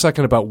for just a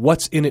second about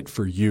what's in it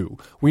for you.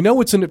 We know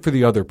what's in it for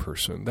the other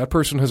person. That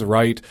person has a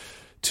right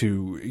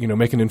to,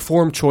 make an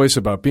informed choice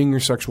about being your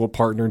sexual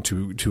partner,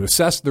 to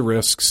assess the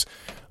risks,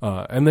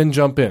 and then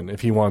jump in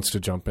if he wants to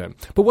jump in.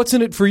 But what's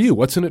in it for you?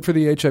 What's in it for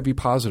the HIV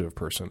positive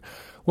person?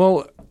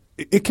 Well,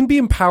 it can be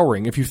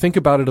empowering if you think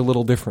about it a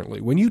little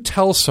differently. When you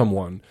tell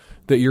someone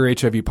that you're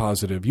HIV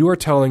positive, you are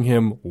telling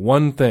him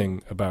one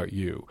thing about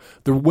you.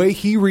 The way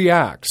he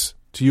reacts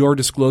to your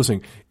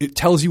disclosing, it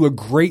tells you a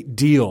great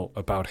deal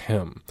about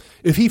him.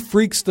 If he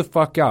freaks the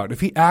fuck out,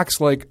 if he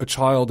acts like a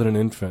child and an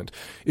infant,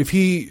 if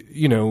he,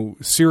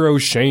 sero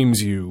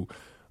shames you,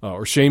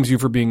 or shames you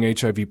for being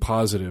HIV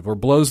positive, or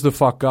blows the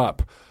fuck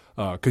up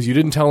because you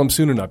didn't tell him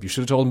soon enough. You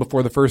should have told him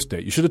before the first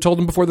date. You should have told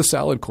him before the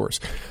salad course.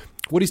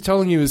 What he's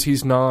telling you is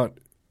he's not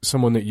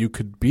someone that you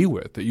could be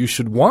with, that you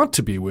should want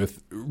to be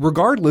with,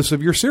 regardless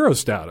of your sero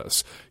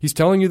status. He's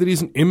telling you that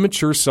he's an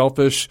immature,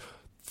 selfish,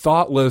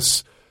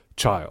 thoughtless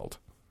child,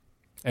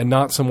 and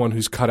not someone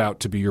who's cut out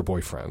to be your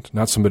boyfriend,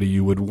 not somebody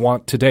you would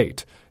want to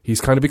date.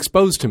 He's kind of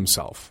exposed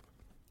himself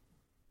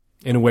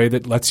in a way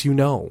that lets you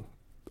know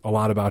a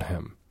lot about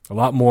him, a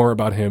lot more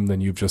about him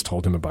than you've just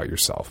told him about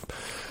yourself.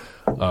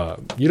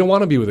 You don't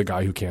want to be with a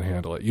guy who can't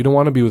handle it. You don't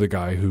want to be with a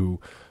guy who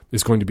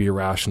is going to be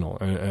irrational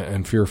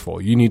and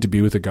fearful. You need to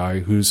be with a guy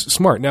who's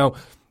smart. Now,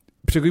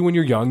 particularly when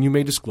you're young, you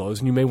may disclose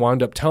and you may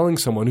wind up telling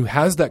someone who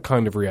has that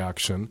kind of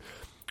reaction,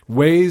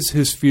 weighs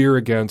his fear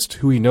against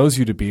who he knows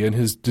you to be and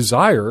his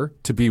desire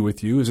to be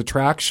with you, his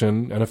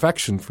attraction and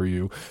affection for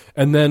you,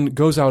 and then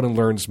goes out and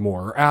learns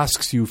more or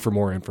asks you for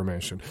more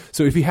information.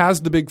 So if he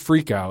has the big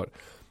freak out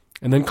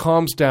and then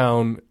calms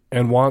down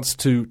and wants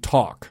to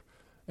talk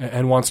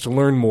and wants to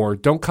learn more,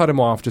 don't cut him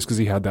off just because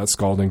he had that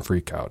scalding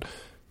freak out.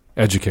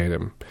 Educate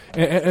him.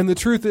 And the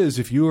truth is,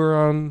 if you are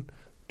on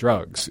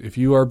drugs, if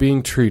you are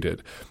being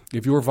treated,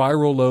 if your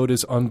viral load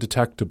is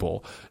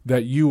undetectable,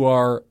 that you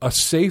are a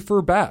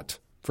safer bet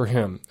for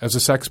him as a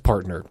sex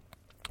partner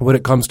when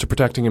it comes to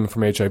protecting him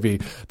from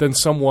HIV than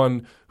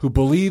someone who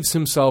believes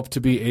himself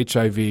to be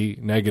HIV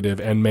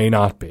negative and may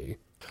not be.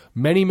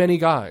 Many, many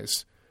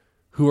guys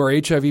who are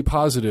HIV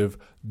positive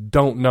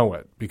don't know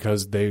it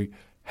because they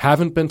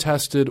haven't been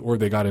tested or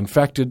they got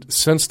infected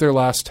since their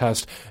last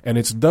test. And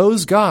it's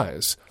those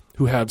guys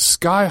who have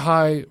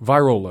sky-high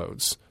viral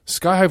loads,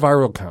 sky-high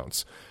viral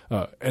counts,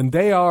 and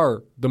they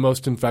are the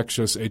most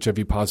infectious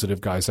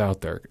HIV-positive guys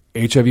out there.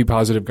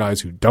 HIV-positive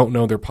guys who don't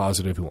know they're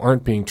positive, who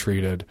aren't being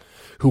treated,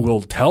 who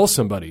will tell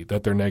somebody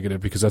that they're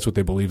negative because that's what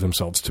they believe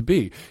themselves to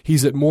be.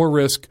 He's at more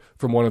risk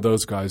from one of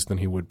those guys than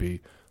he would be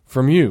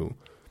from you.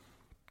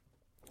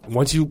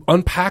 Once you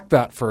unpack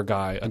that for a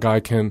guy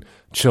can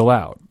chill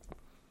out.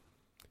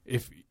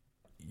 If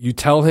you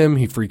tell him,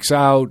 he freaks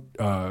out,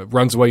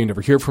 runs away, you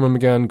never hear from him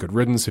again, good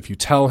riddance. If you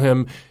tell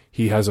him,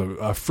 he has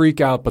a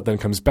freak out but then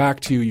comes back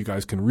to you, you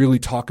guys can really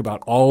talk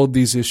about all of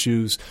these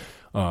issues.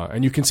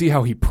 And you can see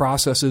how he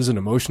processes an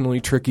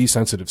emotionally tricky,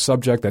 sensitive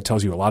subject. That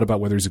tells you a lot about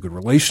whether he's a good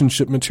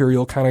relationship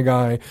material kind of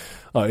guy.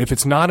 If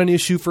it's not an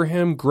issue for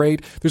him,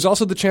 great. There's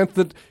also the chance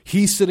that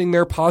he's sitting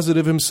there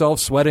positive himself,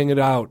 sweating it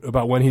out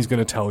about when he's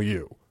going to tell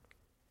you.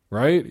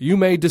 Right? You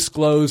may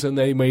disclose and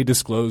they may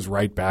disclose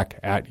right back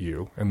at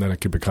you, and then it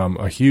could become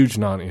a huge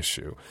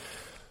non-issue.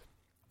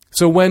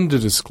 So when to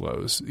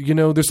disclose? You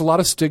know, there's a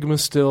lot of stigma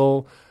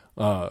still.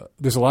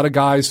 There's a lot of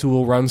guys who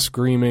will run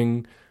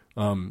screaming.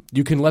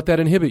 You can let that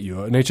inhibit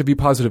you, an HIV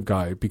positive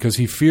guy, because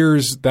he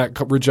fears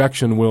that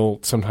rejection will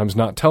sometimes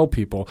not tell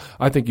people.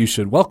 I think you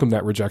should welcome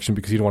that rejection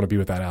because you don't want to be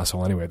with that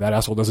asshole anyway. That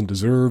asshole doesn't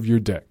deserve your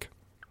dick.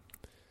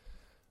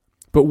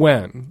 But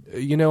when?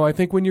 You know, I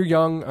think when you're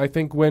young,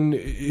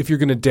 if you're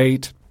going to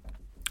date,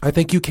 I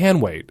think you can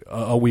wait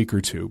a week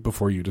or two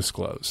before you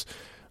disclose.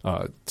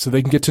 So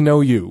they can get to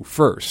know you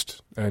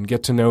first and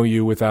get to know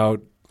you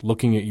without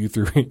looking at you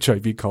through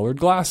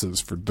HIV-colored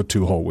glasses for the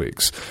 2 whole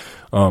weeks.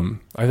 I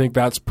think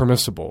that's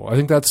permissible. I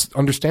think that's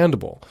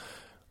understandable.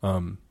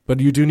 But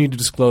you do need to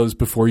disclose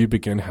before you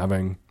begin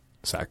having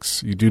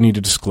sex. You do need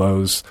to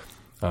disclose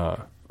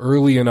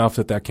early enough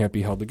that can't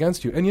be held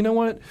against you. And you know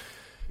what?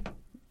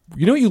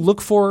 You know what you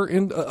look for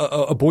in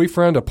a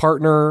boyfriend, a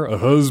partner, a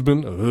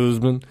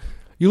husband?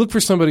 You look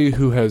for somebody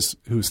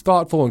who's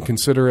thoughtful and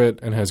considerate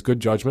and has good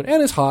judgment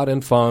and is hot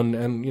and fun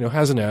and, you know,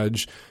 has an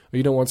edge.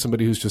 You don't want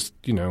somebody who's just,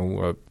 you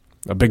know,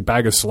 a big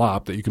bag of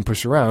slop that you can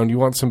push around. You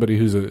want somebody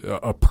who's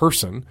a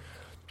person.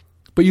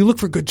 But you look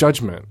for good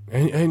judgment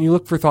and you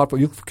look for thoughtful,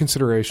 you look for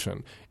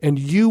consideration. And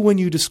you, when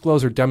you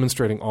disclose, are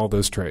demonstrating all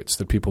those traits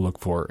that people look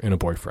for in a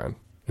boyfriend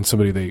and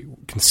somebody they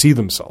can see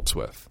themselves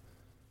with.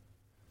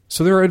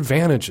 So there are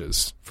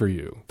advantages for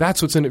you.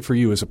 That's what's in it for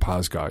you as a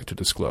pos guy to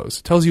disclose.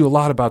 It tells you a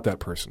lot about that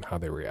person, how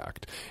they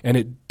react. And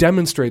it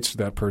demonstrates to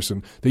that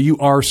person that you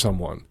are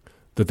someone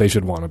that they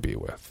should want to be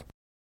with.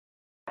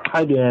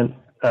 Hi, Dan.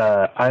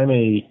 I'm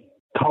a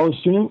college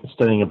student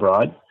studying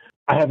abroad.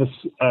 I have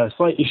a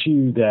slight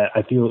issue that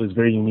I feel is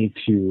very unique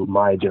to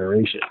my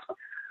generation.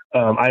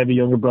 I have a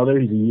younger brother.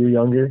 He's a year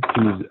younger.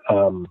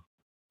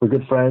 We're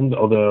good friends,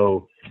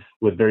 although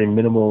with very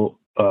minimal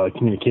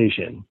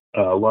communication,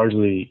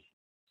 largely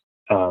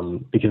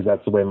because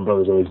that's the way my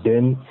brother's always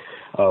been.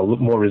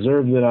 More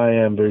reserved than I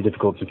am, very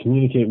difficult to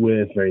communicate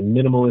with, very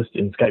minimalist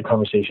in Skype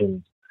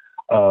conversations.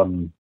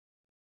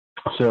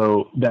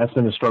 So that's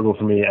been a struggle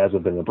for me as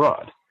I've been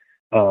abroad.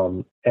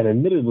 And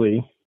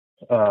admittedly,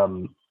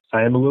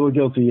 I am a little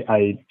guilty.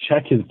 I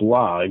check his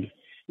blog,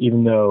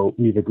 even though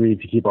we've agreed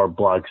to keep our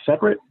blog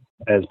separate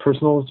as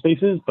personal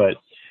spaces. But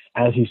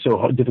as he's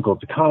so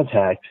difficult to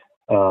contact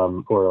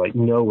or like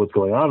know what's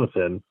going on with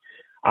him,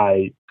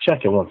 I check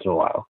it once in a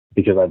while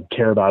because I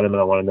care about him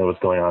and I want to know what's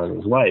going on in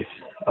his life.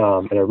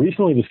 And I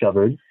recently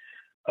discovered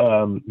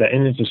that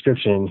in his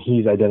description,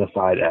 he's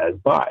identified as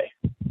bi,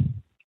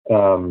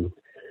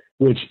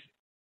 which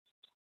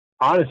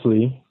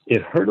honestly,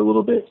 it hurt a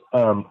little bit,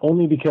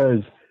 only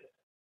because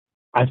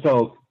I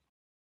felt,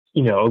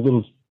 you know, a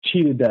little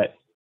cheated that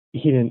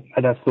he didn't,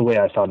 that's the way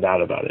I found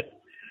out about it.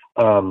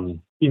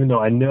 Even though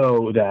I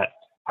know that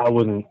I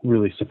wasn't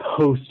really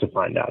supposed to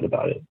find out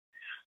about it.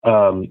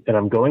 And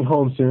I'm going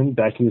home soon,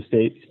 back to the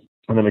States,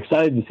 and I'm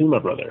excited to see my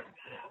brother,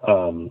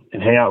 and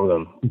hang out with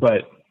him.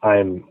 But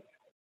I'm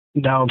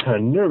kind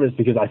of nervous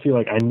because I feel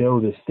like I know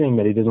this thing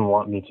that he doesn't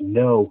want me to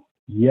know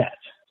yet.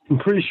 I'm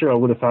pretty sure I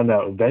would have found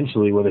out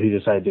eventually whether he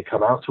decided to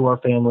come out to our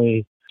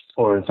family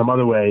or in some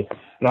other way.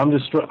 And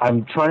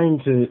I'm trying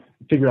to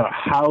figure out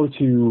how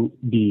to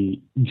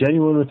be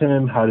genuine with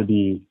him, how to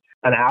be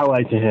an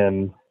ally to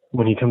him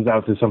when he comes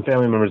out to some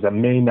family members that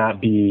may not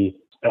be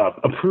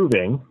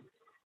approving.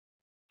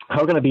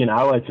 How can I be an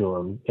ally to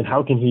him? And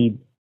how can he,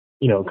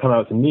 you know, come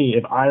out to me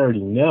if I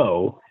already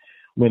know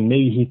when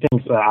maybe he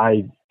thinks that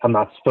I'm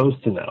not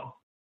supposed to know?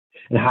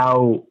 And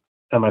how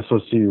am I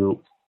supposed to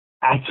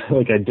act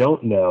like I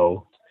don't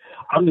know?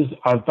 I'm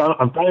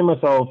finding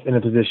myself in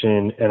a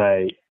position, and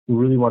I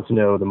really want to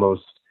know the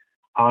most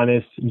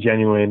honest,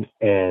 genuine,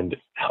 and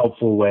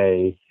helpful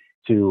way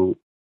to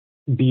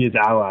be his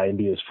ally and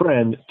be his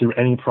friend through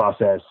any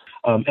process.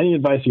 Any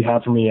advice you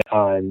have for me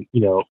on,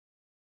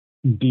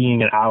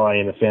 being an ally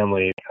in a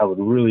family, I would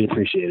really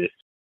appreciate it.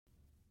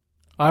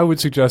 I would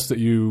suggest that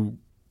you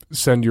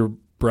send your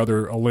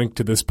brother a link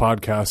to this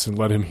podcast and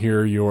let him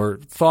hear your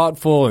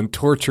thoughtful and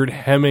tortured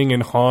hemming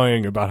and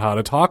hawing about how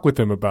to talk with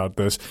him about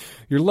this.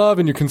 Your love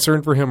and your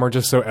concern for him are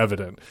just so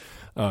evident.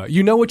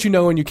 You know what you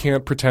know, and you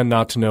can't pretend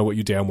not to know what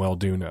you damn well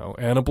do know.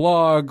 And a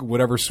blog,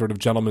 whatever sort of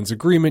gentleman's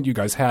agreement you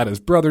guys had as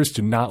brothers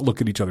to not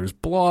look at each other's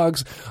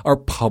blogs, are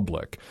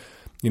public.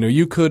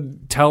 You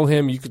could tell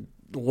him, you could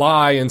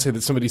lie and say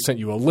that somebody sent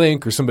you a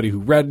link, or somebody who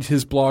read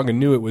his blog and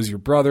knew it was your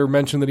brother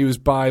mentioned that he was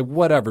bi,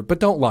 whatever.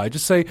 But don't lie.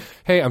 Just say,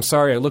 hey, I'm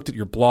sorry, I looked at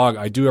your blog.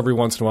 I do every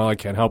once in a while. I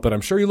can't help it.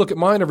 I'm sure you look at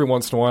mine every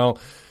once in a while,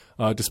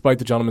 despite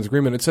the gentleman's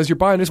agreement. It says you're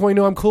bi, and I just want you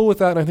to know I'm cool with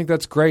that, and I think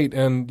that's great.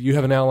 And you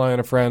have an ally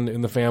and a friend in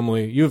the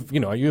family. You have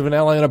an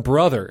ally and a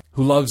brother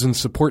who loves and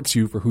supports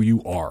you for who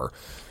you are.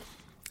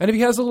 And if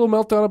he has a little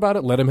meltdown about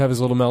it, let him have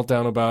his little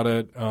meltdown about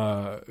it.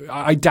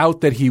 I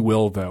doubt that he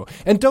will, though.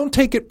 And don't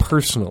take it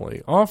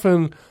personally.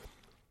 Often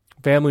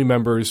family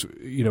members,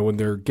 when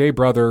their gay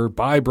brother,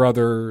 bi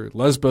brother,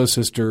 lesbo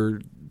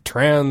sister,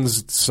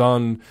 trans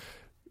son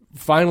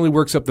finally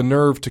works up the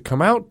nerve to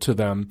come out to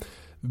them,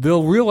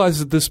 they'll realize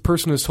that this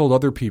person has told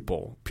other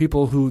people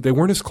who they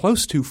weren't as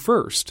close to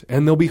first,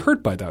 and they'll be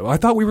hurt by that. I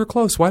thought we were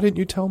close. Why didn't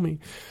you tell me?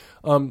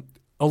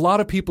 A lot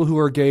of people who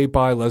are gay,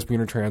 bi,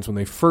 lesbian, or trans, when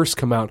they first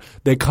come out,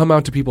 they come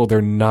out to people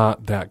they're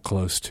not that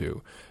close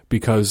to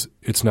because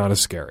it's not as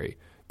scary.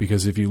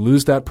 Because if you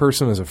lose that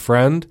person as a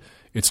friend,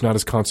 it's not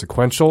as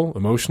consequential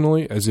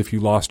emotionally as if you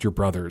lost your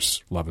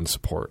brother's love and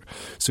support.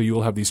 So you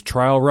will have these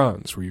trial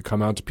runs where you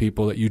come out to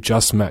people that you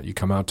just met. You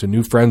come out to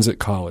new friends at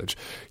college.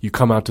 You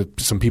come out to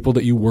some people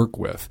that you work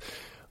with.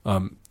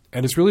 And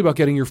it's really about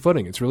getting your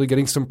footing. It's really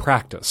getting some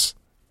practice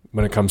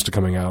when it comes to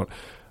coming out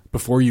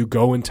before you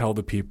go and tell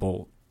the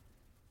people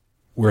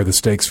where the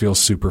stakes feel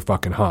super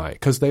fucking high,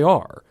 because they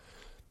are.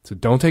 So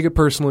don't take it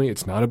personally.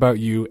 It's not about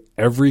you.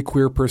 Every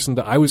queer person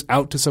I was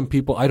out to some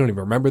people, I don't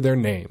even remember their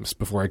names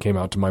before I came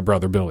out to my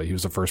brother Billy. He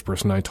was the first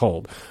person I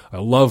told. I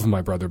love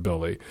my brother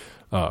Billy.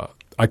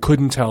 I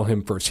couldn't tell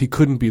him first. He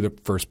couldn't be the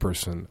first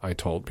person I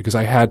told because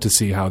I had to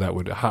see how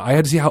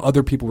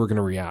other people were going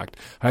to react.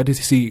 I had to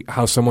see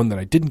how someone that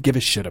I didn't give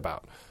a shit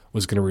about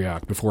was going to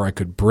react before I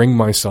could bring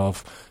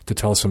myself to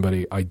tell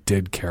somebody I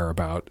did care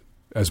about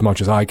as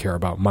much as I care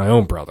about my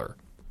own brother.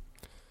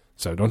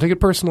 So don't take it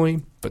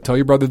personally, but tell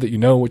your brother that you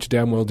know what you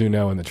damn well do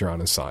know and that you're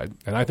on his side.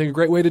 And I think a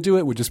great way to do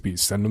it would just be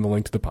send him the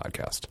link to the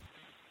podcast.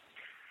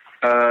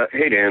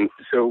 Hey, Dan.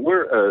 So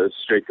we're a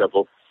straight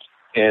couple,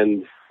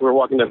 and we're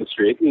walking down the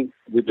street, and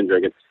we've been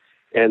drinking.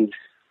 And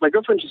my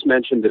girlfriend just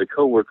mentioned that a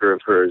coworker of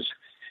hers,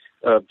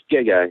 a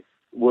gay guy,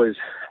 was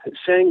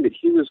saying that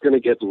he was going to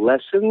get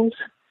lessons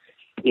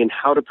in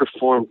how to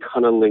perform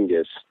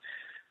cunnilingus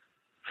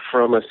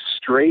from a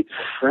straight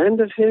friend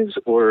of his,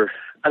 or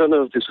I don't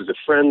know if this was a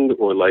friend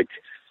or like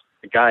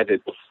a guy that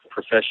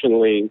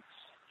professionally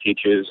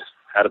teaches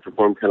how to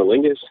perform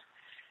cunnilingus.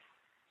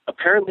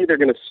 Apparently they're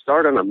going to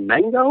start on a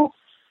mango.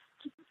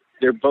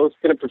 They're both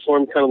going to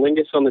perform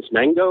cunnilingus on this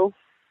mango.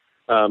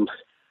 I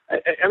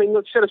mean,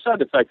 let's set aside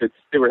the fact that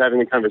they were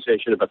having a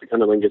conversation about the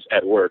cunnilingus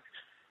at work.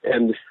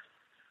 And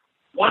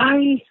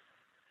why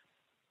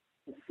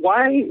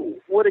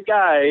would a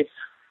guy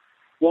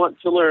want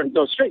to learn?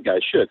 No, straight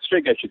guys should.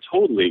 Straight guys should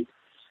totally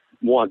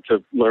want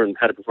to learn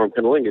how to perform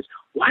cunnilingus.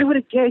 Why would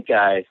a gay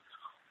guy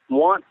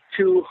want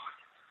to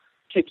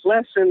take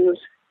lessons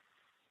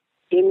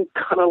in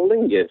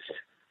cunnilingus?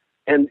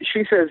 And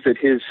she says that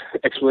his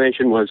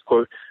explanation was,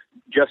 quote,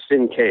 just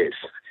in case.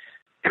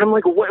 And I'm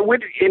like, what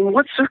in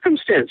what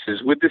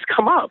circumstances would this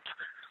come up?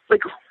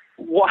 Like,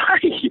 why?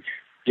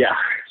 Yeah,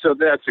 so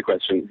that's the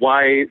question.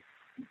 Why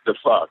the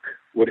fuck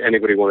would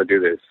anybody want to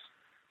do this?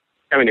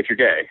 I mean, if you're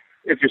gay.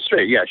 If you're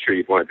straight, yeah, sure,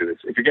 you'd want to do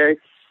this. If you're gay,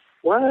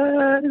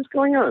 what is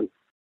going on?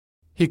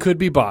 He could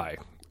be bi.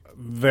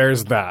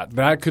 There's that.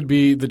 That could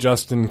be the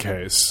just in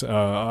case.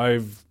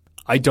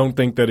 I don't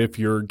think that if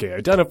you're gay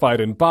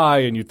identified and bi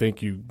and you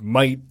think you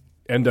might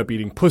end up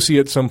eating pussy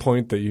at some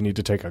point that you need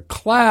to take a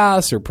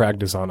class or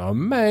practice on a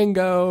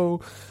mango.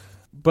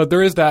 But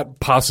there is that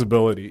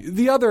possibility.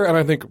 The other, and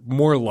I think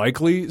more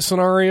likely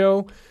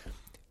scenario,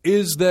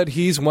 is that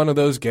he's one of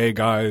those gay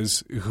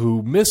guys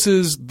who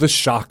misses the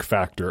shock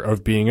factor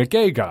of being a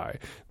gay guy.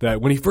 That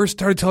when he first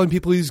started telling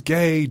people he's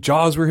gay,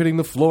 jaws were hitting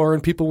the floor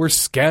and people were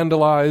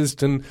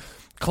scandalized and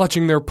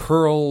clutching their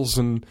pearls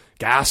and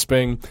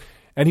gasping.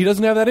 And he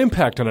doesn't have that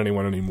impact on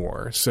anyone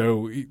anymore.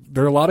 So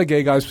there are a lot of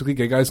gay guys, particularly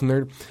gay guys in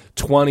their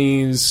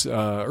 20s,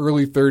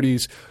 early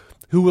 30s,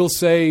 who will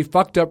say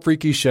fucked up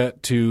freaky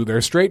shit to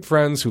their straight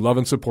friends who love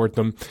and support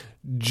them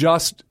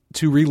just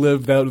to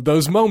relive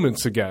those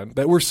moments again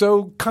that were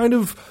so kind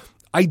of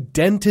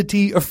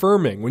identity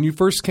affirming when you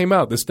first came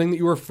out. This thing that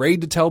you were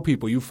afraid to tell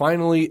people. You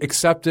finally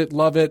accept it,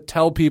 love it,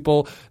 tell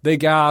people, they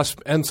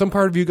gasp, and some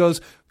part of you goes,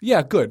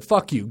 yeah, good,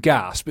 fuck you,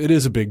 gasp. It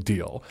is a big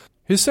deal.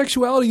 His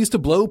sexuality used to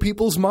blow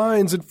people's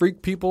minds and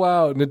freak people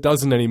out, and it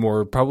doesn't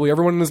anymore. Probably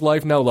everyone in his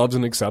life now loves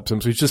and accepts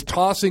him, so he's just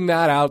tossing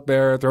that out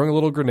there, throwing a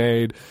little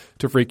grenade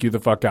to freak you the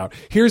fuck out.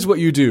 Here's what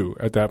you do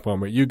at that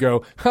moment. You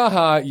go,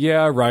 haha,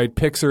 yeah, right,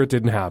 Pixar, it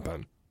didn't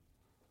happen.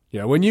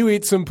 Yeah, when you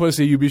eat some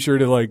pussy, you be sure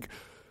to, like,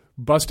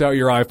 bust out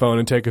your iPhone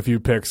and take a few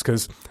pics,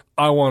 because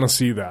I want to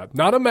see that.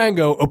 Not a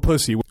mango, a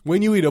pussy.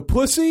 When you eat a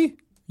pussy,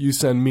 you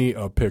send me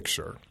a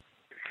picture.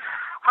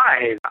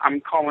 Hi,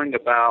 I'm calling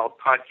about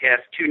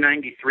podcast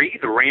 293,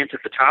 the rant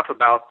at the top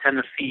about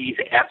Tennessee's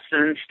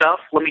abstinence stuff.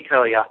 Let me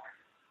tell you,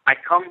 I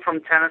come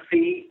from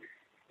Tennessee,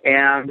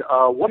 and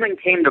a woman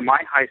came to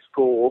my high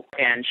school,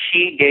 and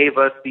she gave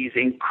us these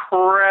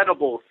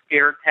incredible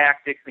scare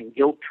tactics and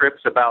guilt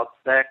trips about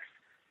sex,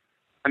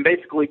 and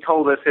basically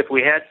told us if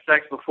we had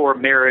sex before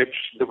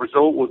marriage, the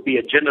result would be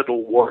a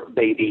genital wart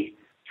baby.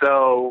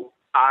 So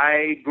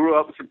I grew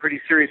up with some pretty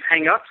serious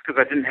hang-ups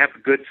because I didn't have the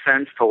good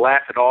sense to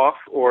laugh it off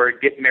or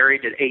get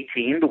married at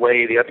 18 the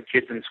way the other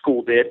kids in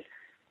school did.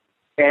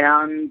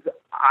 And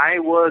I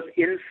was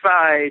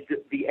inside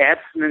the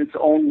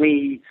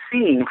abstinence-only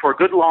scene for a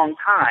good long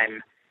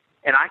time.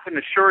 And I can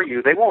assure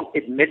you, they won't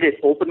admit it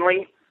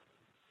openly,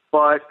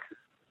 but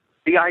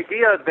the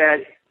idea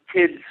that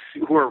kids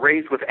who are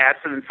raised with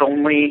abstinence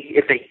only,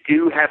 if they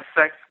do have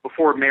sex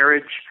before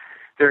marriage,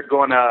 they're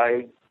going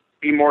to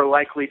be more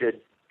likely to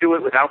do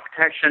it without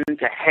protection,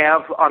 to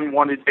have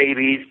unwanted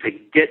babies, to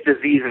get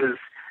diseases.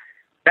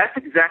 That's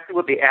exactly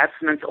what the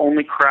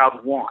abstinence-only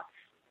crowd wants.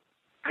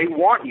 They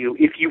want you,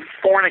 if you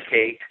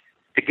fornicate,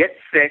 to get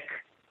sick,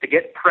 to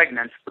get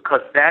pregnant,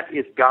 because that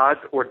is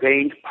God's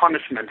ordained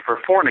punishment for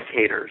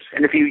fornicators.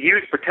 And if you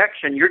use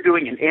protection, you're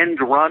doing an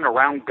end run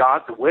around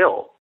God's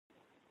will.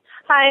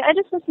 Hi, I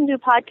just listened to a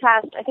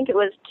podcast, I think it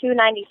was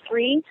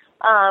 293,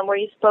 where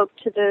you spoke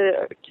to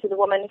the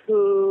woman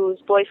whose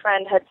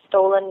boyfriend had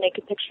stolen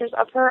naked pictures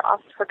of her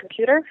off her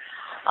computer,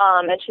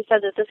 and she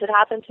said that this had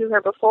happened to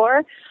her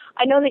before.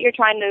 I know that you're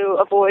trying to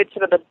avoid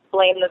sort of the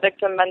blame the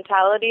victim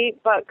mentality,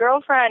 but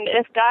girlfriend,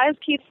 if guys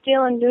keep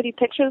stealing nudie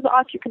pictures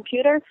off your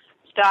computer,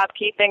 stop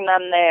keeping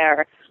them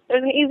there.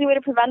 There's an easy way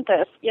to prevent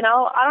this. You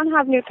know, I don't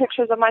have nude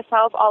pictures of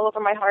myself all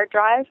over my hard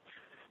drive.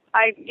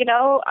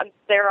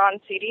 They're on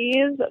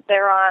CDs,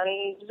 they're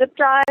on zip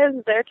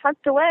drives, they're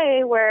tucked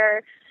away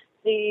where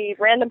the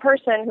random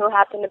person who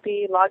happened to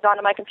be logged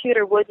onto my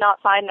computer would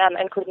not find them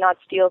and could not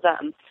steal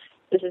them.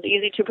 This is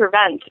easy to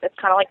prevent. It's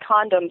kind of like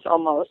condoms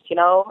almost,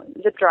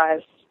 zip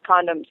drives,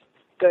 condoms,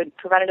 good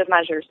preventative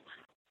measures.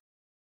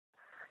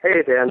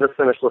 Hey, Dan, just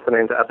finished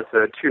listening to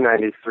episode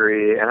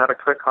 293 and had a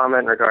quick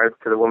comment in regards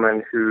to the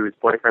woman whose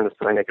boyfriend was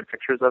stealing naked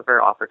pictures of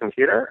her off her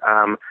computer.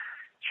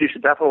 She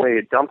should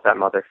definitely dump that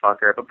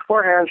motherfucker, but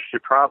beforehand, she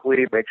should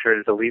probably make sure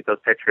to delete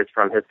those pictures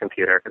from his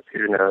computer, because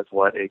who knows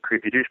what a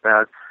creepy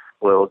douchebag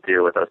will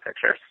do with those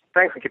pictures.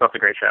 Thanks, and keep up the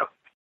great show.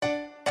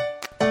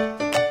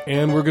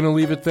 And we're going to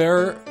leave it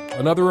there.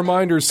 Another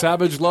reminder,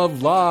 Savage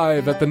Love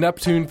Live at the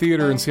Neptune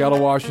Theater in Seattle,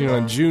 Washington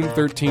on June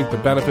 13th to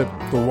benefit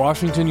the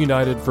Washington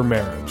United for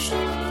Marriage.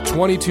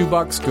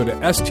 $22. Go to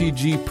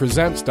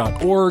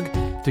stgpresents.org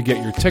to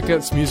get your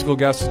tickets. Musical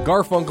guests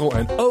Garfunkel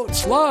and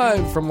Oates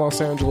live from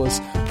Los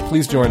Angeles.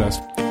 Please join us.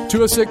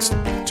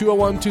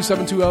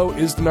 206-201-2720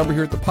 is the number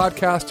here at the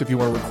podcast. If you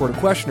want to record a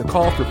question or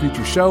call for a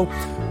future show,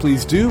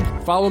 please do.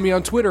 Follow me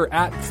on Twitter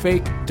at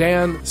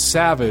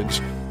FakeDanSavage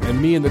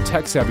and me and the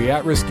tech savvy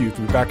at Risk Youth.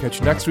 We'll be back at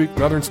you next week.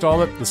 Another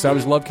installment, the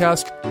Savage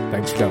Lovecast.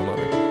 Thanks for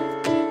downloading.